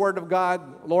obedience to the Word of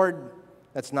God, Lord,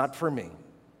 that's not for me.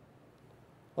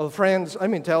 Well, friends,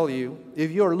 let me tell you, if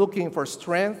you're looking for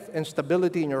strength and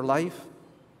stability in your life,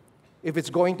 if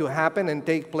it's going to happen and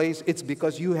take place, it's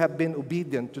because you have been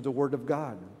obedient to the Word of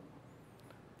God.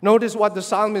 Notice what the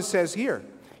psalmist says here.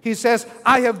 He says,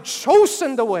 I have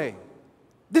chosen the way.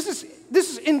 This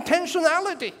is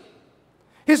intentionality.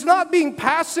 He's not being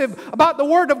passive about the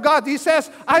Word of God. He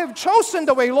says, I have chosen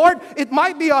the way. Lord, it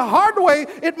might be a hard way.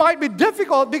 It might be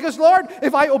difficult because, Lord,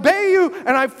 if I obey you and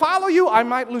I follow you, I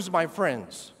might lose my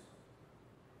friends.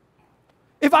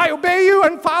 If I obey you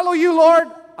and follow you, Lord,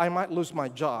 I might lose my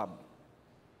job.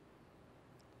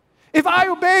 If I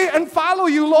obey and follow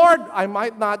you, Lord, I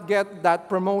might not get that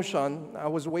promotion I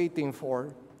was waiting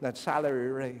for, that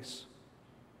salary raise.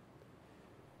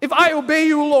 If I obey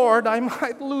you, Lord, I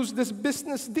might lose this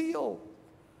business deal.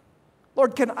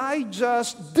 Lord, can I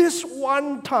just, this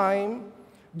one time,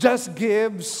 just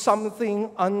give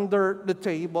something under the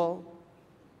table?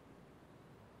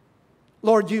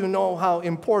 Lord, you know how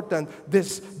important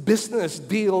this business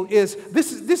deal is.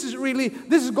 This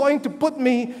is going to put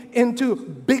me into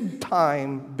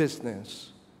big-time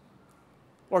business.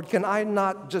 Lord, can I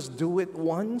not just do it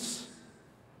once?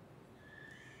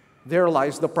 There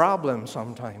lies the problem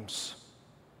sometimes.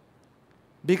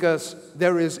 Because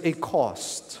there is a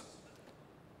cost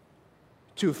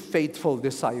to faithful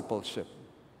discipleship.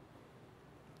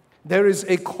 There is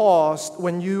a cost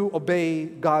when you obey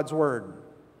God's word.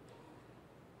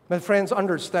 My friends,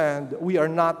 understand, we are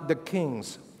not the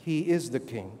kings. He is the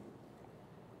king.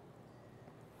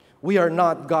 We are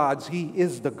not gods. He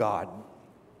is the God.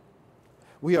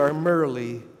 We are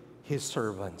merely His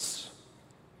servants.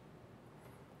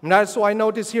 And that's why I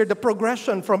notice here the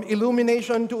progression from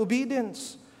illumination to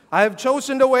obedience. I have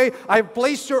chosen the way, I have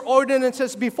placed your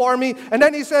ordinances before me. And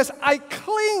then He says, I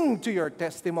cling to your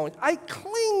testimony. I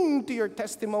cling to your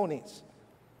testimonies.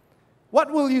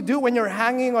 What will you do when you're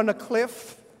hanging on a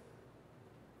cliff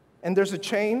and there's a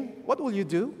chain? What will you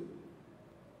do?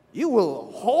 You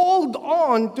will hold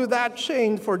on to that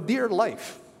chain for dear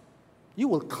life. You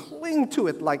will cling to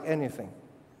it like anything.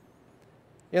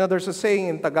 You know, there's a saying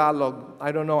in Tagalog,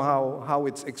 I don't know how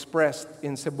it's expressed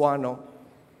in Cebuano,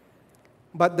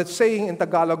 but the saying in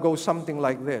Tagalog goes something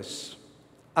like this: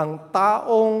 ang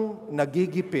taong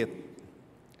nagigipit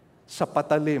sa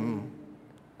patalim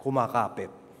kumakapit.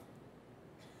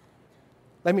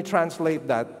 Let me translate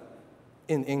that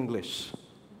in English.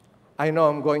 I know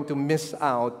I'm going to miss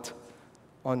out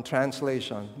on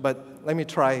translation, but let me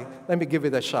try. Let me give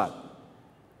it a shot.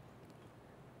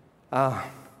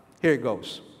 Here it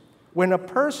goes. When a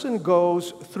person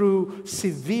goes through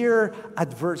severe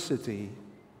adversity,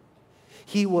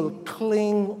 he will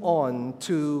cling on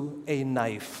to a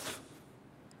knife.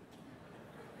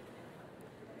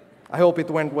 I hope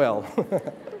it went well.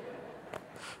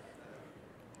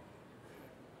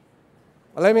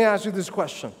 Let me ask you this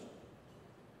question.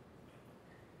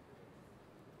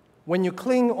 When you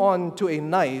cling on to a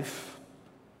knife,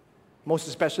 most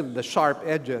especially the sharp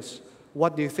edges,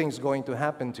 what do you think is going to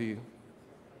happen to you?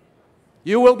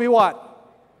 You will be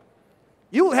what?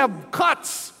 You will have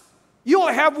cuts. You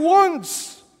will have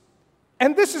wounds.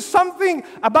 And this is something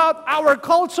about our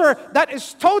culture that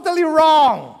is totally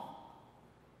wrong.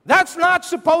 That's not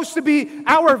supposed to be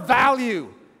our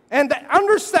value. And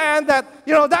understand that,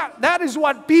 that is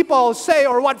what people say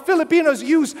or what Filipinos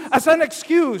use as an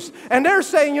excuse. And they're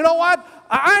saying, you know what?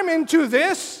 I'm into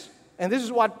this. And this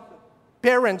is what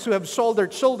parents who have sold their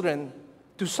children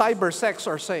to cyber sex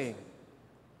are saying.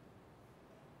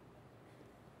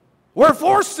 We're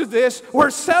forced to this.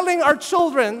 We're selling our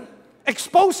children,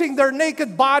 exposing their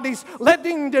naked bodies,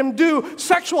 letting them do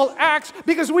sexual acts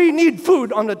because we need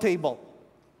food on the table.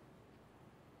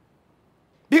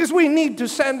 Because we need to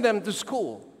send them to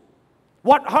school.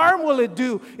 What harm will it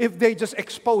do if they just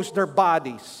expose their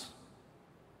bodies?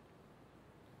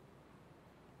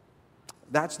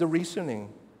 That's the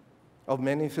reasoning of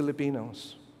many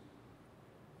Filipinos.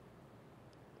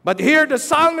 But here the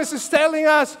psalmist is telling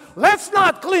us, let's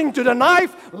not cling to the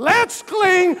knife, let's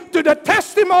cling to the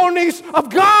testimonies of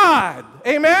God.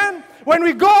 Amen? When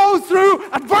we go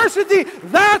through adversity,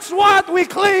 that's what we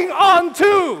cling on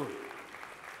to.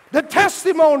 The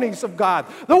testimonies of God,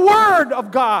 the Word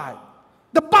of God,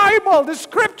 the Bible, the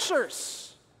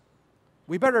Scriptures.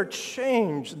 We better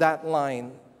change that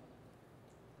line.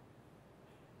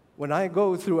 When I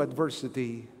go through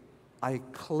adversity, I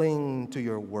cling to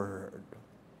your Word.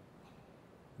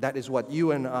 That is what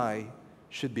you and I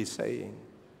should be saying.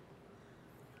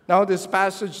 Now, this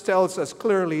passage tells us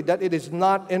clearly that it is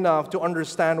not enough to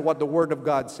understand what the Word of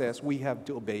God says. We have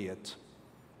to obey it.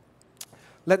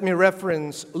 Let me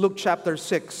reference Luke chapter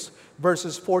 6,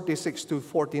 verses 46 to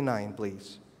 49,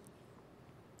 please.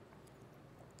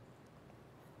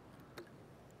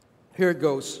 Here it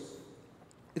goes.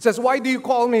 It says, "Why do you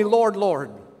call me Lord,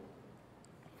 Lord,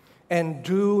 and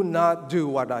do not do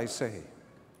what I say?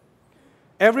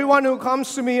 Everyone who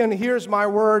comes to me and hears my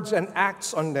words and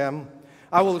acts on them,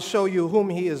 I will show you whom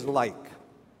he is like.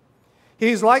 He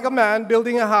is like a man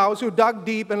building a house who dug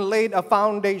deep and laid a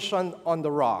foundation on the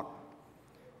rock.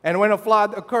 And when a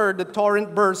flood occurred, the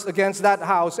torrent burst against that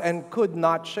house and could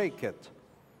not shake it,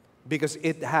 because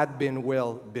it had been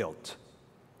well built.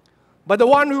 But the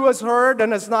one who has heard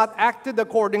and has not acted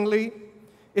accordingly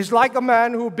is like a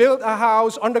man who built a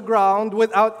house on the ground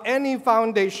without any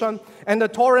foundation, and the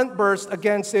torrent burst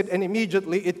against it, and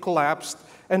immediately it collapsed,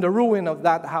 and the ruin of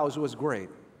that house was great."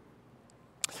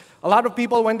 A lot of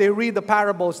people, when they read the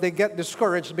parables, they get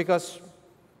discouraged because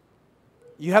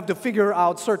you have to figure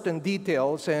out certain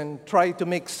details and try to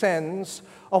make sense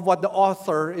of what the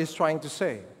author is trying to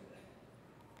say.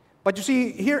 But you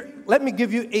see, here, let me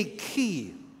give you a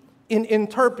key in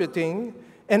interpreting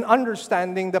and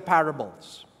understanding the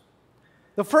parables.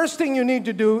 The first thing you need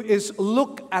to do is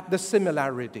look at the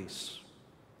similarities.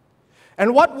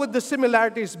 And what would the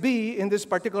similarities be in this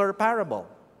particular parable?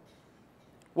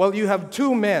 Well, you have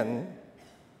two men,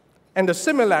 and the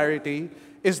similarity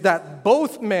is that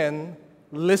both men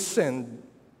listened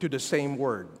to the same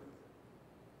word.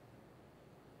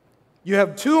 You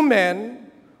have two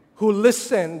men who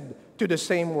listened to the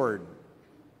same word.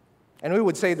 And we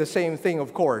would say the same thing,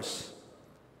 of course,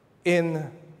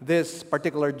 in this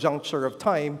particular juncture of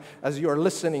time as you are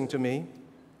listening to me.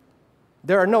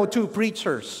 There are no two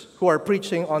preachers who are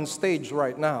preaching on stage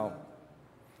right now.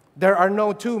 There are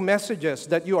no two messages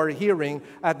that you are hearing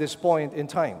at this point in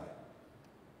time.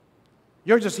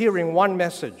 You're just hearing one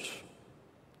message,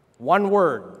 one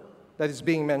word that is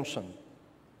being mentioned.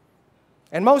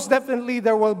 And most definitely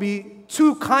there will be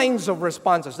two kinds of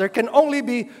responses. There can only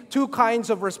be two kinds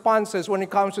of responses when it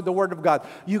comes to the Word of God.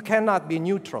 You cannot be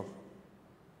neutral.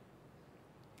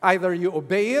 Either you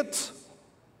obey it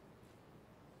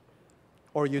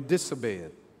or you disobey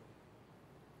it.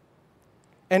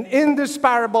 And in this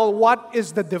parable, what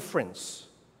is the difference?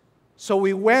 So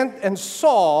we went and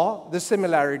saw the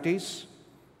similarities.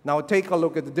 Now take a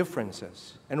look at the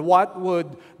differences. And what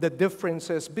would the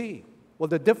differences be? Well,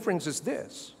 the difference is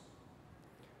this.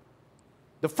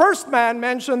 The first man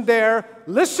mentioned there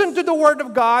listened to the word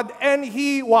of God and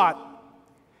he what?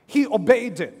 He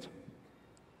obeyed it.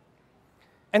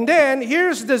 And then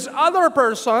here's this other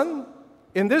person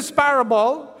in this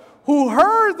parable who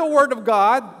heard the word of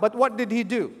God, but what did he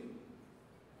do?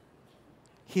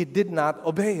 He did not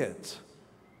obey it.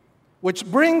 Which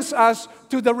brings us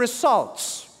to the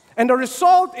results. And the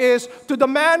result is, to the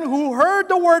man who heard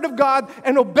the word of God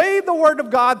and obeyed the word of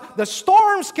God, the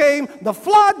storms came, the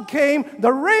flood came,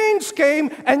 the rains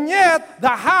came, and yet the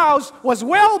house was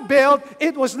well built,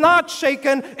 it was not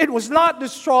shaken, it was not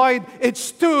destroyed, it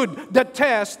stood the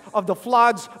test of the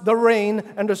floods, the rain,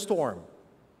 and the storm.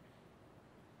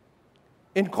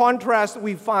 In contrast,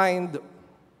 we find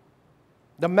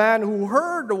the man who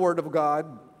heard the word of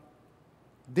God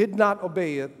did not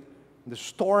obey it. The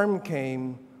storm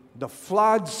came, the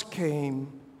floods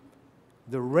came,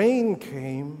 the rain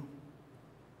came,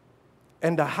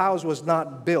 and the house was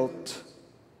not built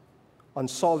on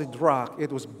solid rock.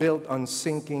 It was built on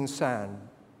sinking sand.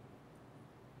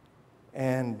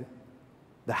 And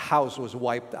the house was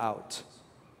wiped out.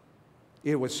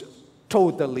 It was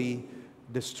totally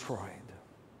destroyed.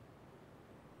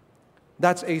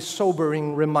 That's a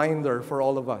sobering reminder for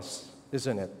all of us,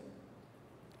 isn't it?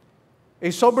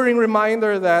 A sobering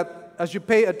reminder that as you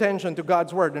pay attention to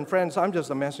God's word, and friends, I'm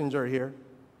just a messenger here.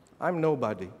 I'm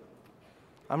nobody.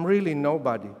 I'm really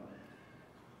nobody.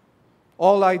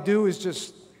 All I do is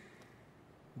just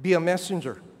be a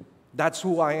messenger. That's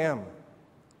who I am.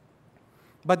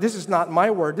 But this is not my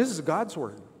word. This is God's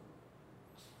word.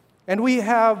 And we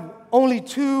have only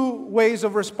two ways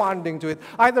of responding to it.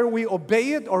 Either we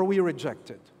obey it or we reject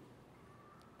it.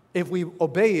 If we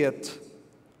obey it,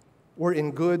 we're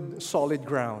in good, solid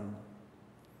ground.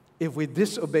 If we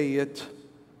disobey it,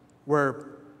 we're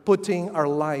putting our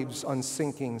lives on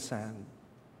sinking sand.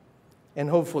 And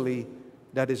hopefully,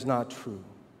 that is not true.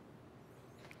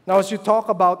 Now, as you talk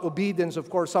about obedience,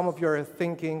 of course, some of you are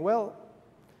thinking, well,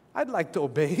 I'd like to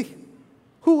obey.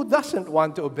 Who doesn't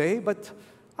want to obey? But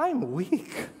I'm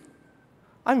weak.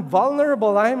 I'm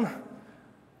vulnerable.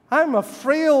 I'm a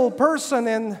frail person,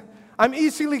 and I'm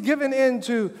easily given in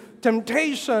to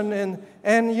temptation,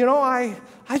 and you know, I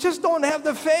just don't have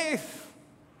the faith.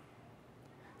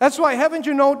 That's why, haven't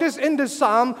you noticed in this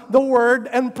psalm, the word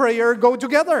and prayer go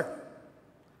together?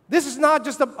 This is not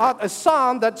just a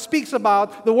psalm that speaks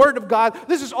about the word of God.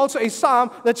 This is also a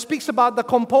psalm that speaks about the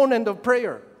component of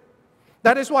prayer.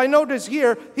 That is why, notice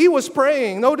here, he was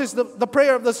praying. Notice the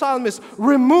prayer of the psalmist,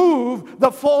 remove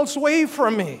the false way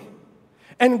from me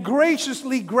and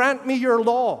graciously grant me your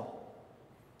law.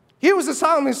 Here was the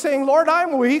psalmist saying, Lord,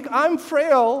 I'm weak, I'm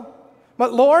frail,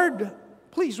 but Lord,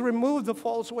 please remove the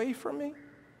false way from me.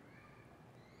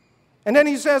 And then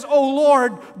he says, oh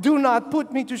Lord, do not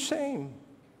put me to shame.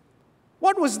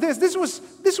 What was this? This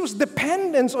was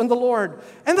dependence on the Lord.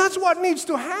 And that's what needs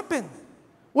to happen.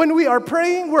 When we are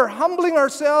praying, we're humbling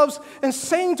ourselves and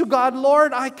saying to God,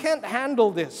 Lord, I can't handle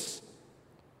this.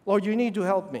 Lord, you need to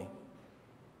help me.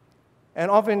 And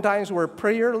oftentimes we're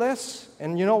prayerless.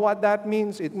 And you know what that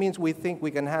means? It means we think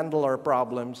we can handle our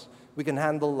problems. We can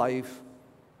handle life.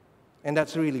 And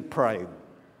that's really pride.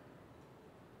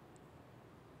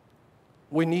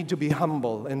 We need to be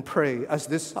humble and pray as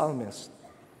this psalmist.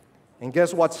 And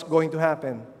guess what's going to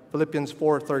happen? Philippians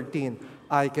 4:13.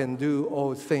 I can do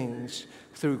all things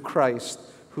through Christ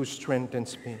who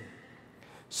strengthens me.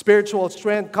 Spiritual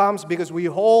strength comes because we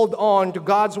hold on to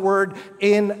God's word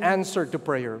in answer to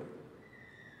prayer.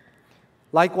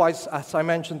 Likewise, as I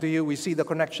mentioned to you, we see the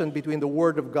connection between the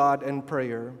word of God and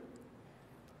prayer.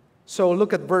 So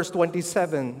look at verse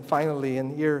 27 finally,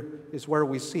 and here is where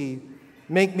we see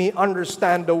Make me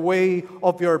understand the way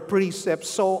of your precepts,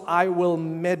 so I will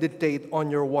meditate on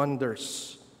your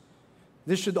wonders.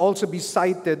 This should also be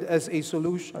cited as a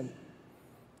solution.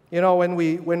 You know, when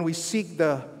we seek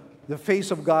the face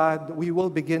of God, we will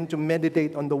begin to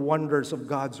meditate on the wonders of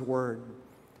God's Word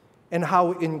and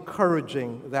how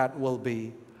encouraging that will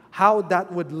be. How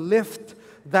that would lift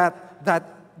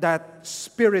that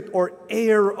spirit or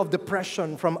air of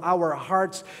depression from our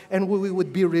hearts, and it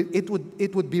would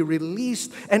be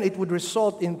released, and it would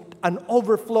result in an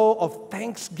overflow of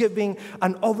thanksgiving,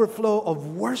 an overflow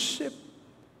of worship,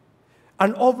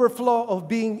 an overflow of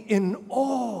being in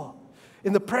awe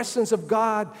in the presence of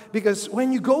God. Because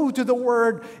when you go to the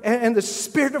Word and the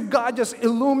Spirit of God just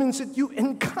illumines it, you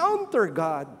encounter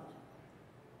God.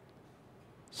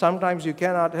 Sometimes you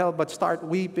cannot help but start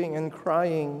weeping and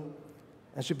crying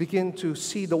as you begin to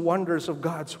see the wonders of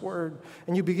God's Word.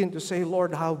 And you begin to say,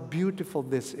 Lord, how beautiful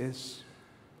this is.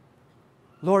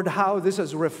 Lord, how this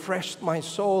has refreshed my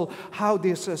soul. How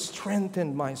this has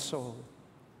strengthened my soul.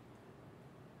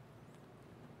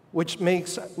 Which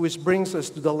brings us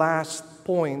to the last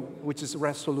point, which is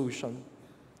resolution,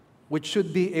 which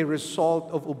should be a result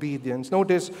of obedience.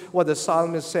 Notice what the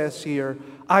psalmist says here,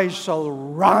 I shall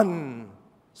run.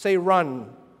 Say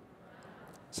run.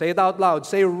 Say it out loud.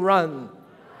 Say run.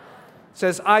 It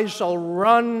says, I shall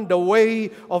run the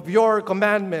way of your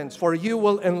commandments, for you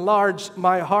will enlarge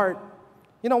my heart.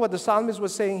 You know what the psalmist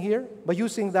was saying here? By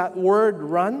using that word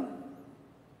run.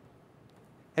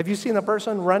 Have you seen a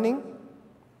person running?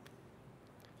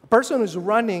 A person who's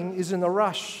running is in a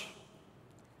rush.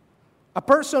 A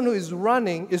person who is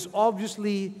running is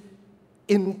obviously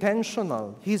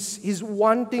intentional. He's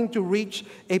wanting to reach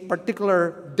a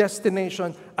particular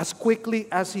destination as quickly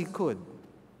as he could.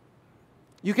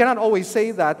 You cannot always say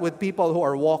that with people who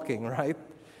are walking, right?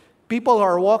 People who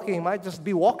are walking might just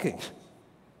be walking.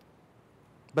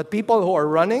 But people who are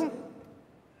running,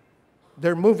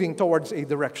 they're moving towards a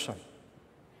direction.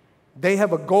 They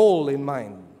have a goal in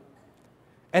mind.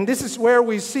 And this is where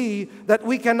we see that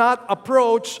we cannot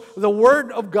approach the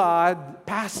Word of God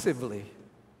passively.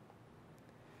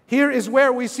 Here is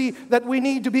where we see that we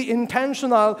need to be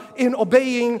intentional in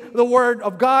obeying the Word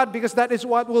of God, because that is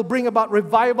what will bring about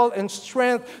revival and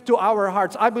strength to our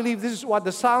hearts. I believe this is what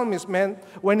the psalmist meant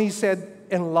when he said,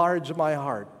 enlarge my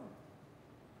heart.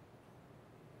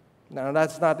 Now,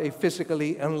 that's not a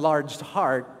physically enlarged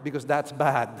heart, because that's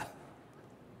bad.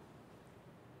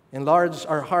 Enlarge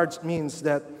our hearts means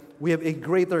that we have a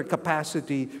greater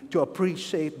capacity to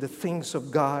appreciate the things of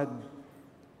God,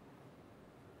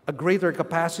 a greater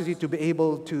capacity to be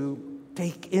able to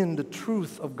take in the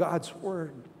truth of God's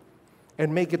Word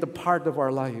and make it a part of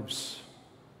our lives.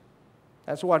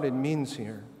 That's what it means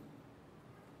here.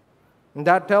 And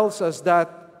that tells us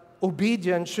that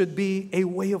obedience should be a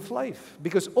way of life,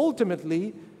 because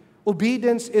ultimately,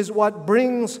 obedience is what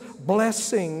brings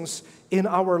blessings in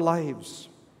our lives.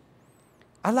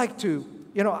 I'd like you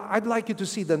to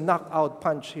see the knockout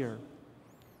punch here.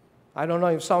 I don't know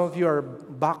if some of you are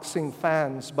boxing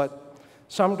fans, but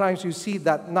sometimes you see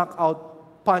that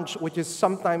knockout punch, which is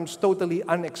sometimes totally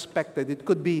unexpected. It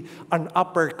could be an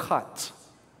uppercut,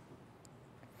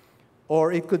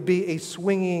 or it could be a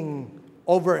swinging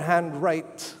overhand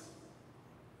right.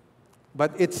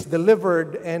 But it's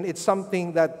delivered, and it's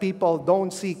something that people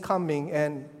don't see coming,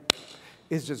 and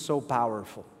it's just so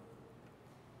powerful.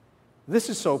 This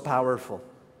is so powerful.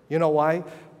 You know why?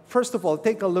 First of all,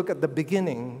 take a look at the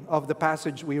beginning of the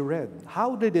passage we read.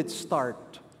 How did it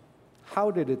start?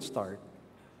 How did it start?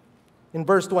 In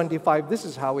verse 25, this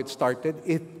is how it started.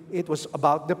 It was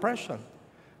about depression.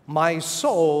 My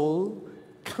soul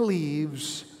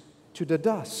cleaves to the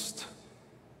dust.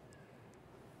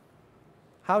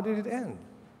 How did it end?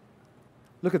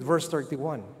 Look at verse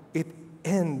 31. It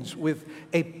ends with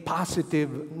a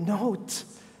positive note.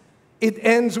 It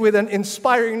ends with an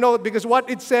inspiring note, because what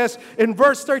it says in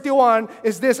verse 31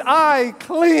 is this: I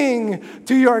cling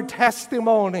to your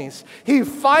testimonies. He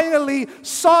finally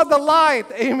saw the light.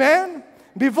 Amen?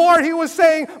 Before he was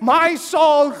saying, my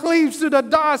soul cleaves to the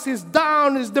dust. He's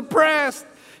down, he's depressed.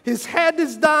 His head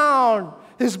is down.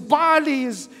 His body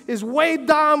is weighed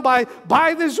down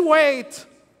by this weight.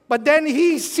 But then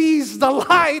he sees the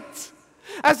light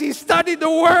as he studied the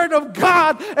Word of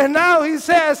God, and now he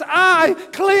says, I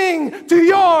cling to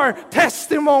your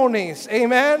testimonies.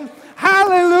 Amen?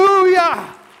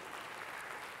 Hallelujah!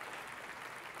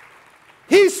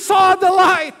 He saw the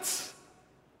light.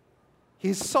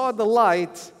 He saw the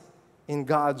light in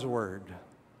God's Word.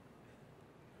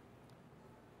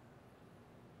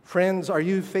 Friends, are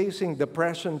you facing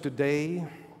depression today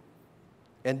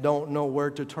and don't know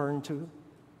where to turn to?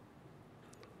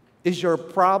 Is your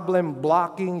problem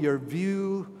blocking your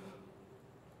view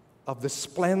of the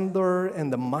splendor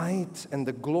and the might and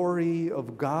the glory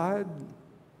of God?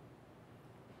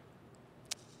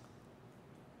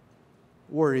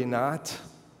 Worry not.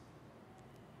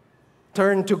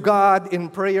 Turn to God in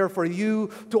prayer for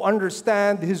you to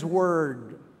understand His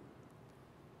Word.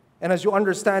 And as you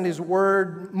understand His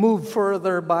Word, move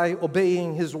further by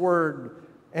obeying His Word.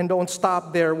 And don't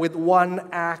stop there with one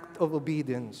act of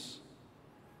obedience.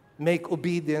 Make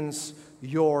obedience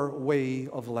your way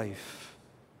of life.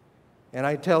 And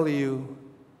I tell you,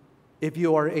 if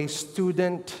you are a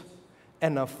student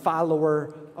and a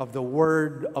follower of the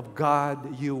Word of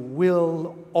God, you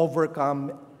will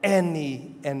overcome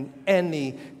any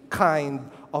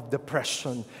kind of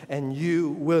depression, and you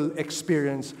will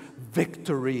experience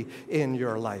victory in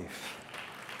your life.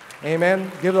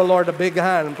 Amen. Give the Lord a big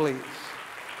hand, please.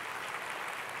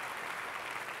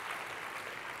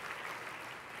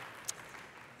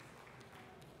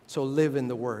 So live in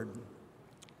the Word.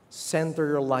 Center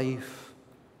your life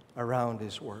around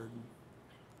His Word.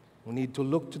 We need to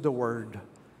look to the Word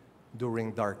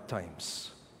during dark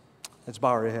times. Let's bow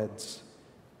our heads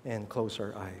and close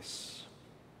our eyes.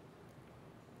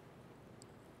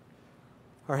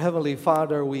 Our Heavenly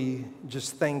Father, we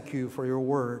just thank You for Your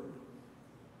Word.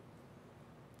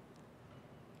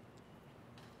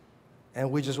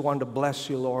 And we just want to bless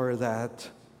You, Lord, that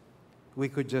we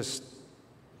could just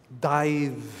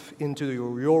dive into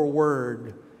Your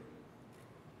Word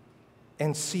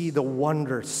and see the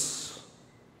wonders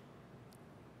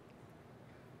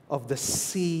of the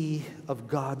sea of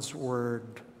God's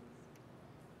Word.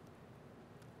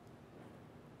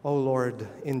 Oh Lord,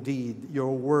 indeed,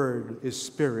 Your Word is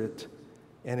spirit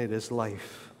and it is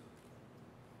life.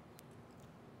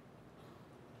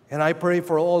 And I pray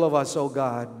for all of us, oh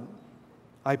God,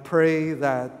 I pray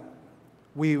that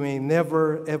we may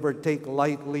never ever take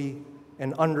lightly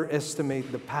and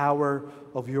underestimate the power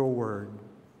of Your Word.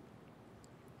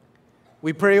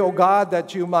 We pray, oh God,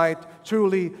 that You might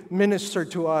truly minister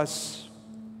to us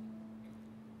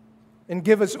and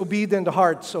give us obedient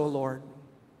hearts, oh Lord.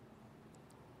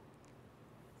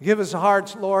 Give us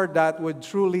hearts, Lord, that would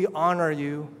truly honor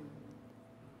You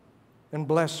and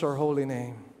bless Your holy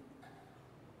name.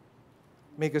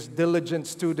 Make us diligent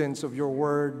students of Your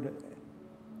Word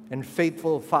and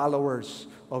faithful followers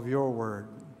of Your Word.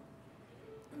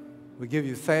 We give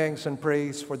You thanks and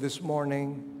praise for this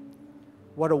morning.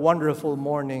 What a wonderful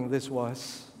morning this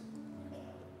was.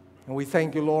 And we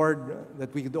thank You, Lord,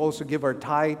 that we could also give our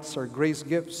tithes, our grace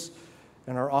gifts,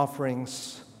 and our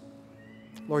offerings.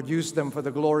 Lord, use them for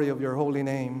the glory of Your holy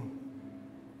name.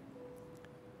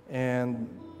 And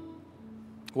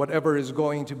whatever is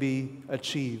going to be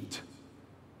achieved,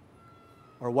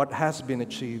 or what has been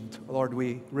achieved, Lord,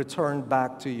 we return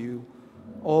back to You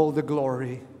all the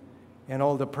glory and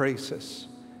all the praises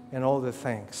and all the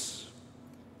thanks.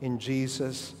 In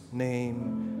Jesus'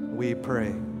 name we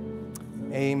pray.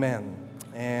 Amen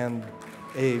and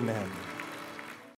amen.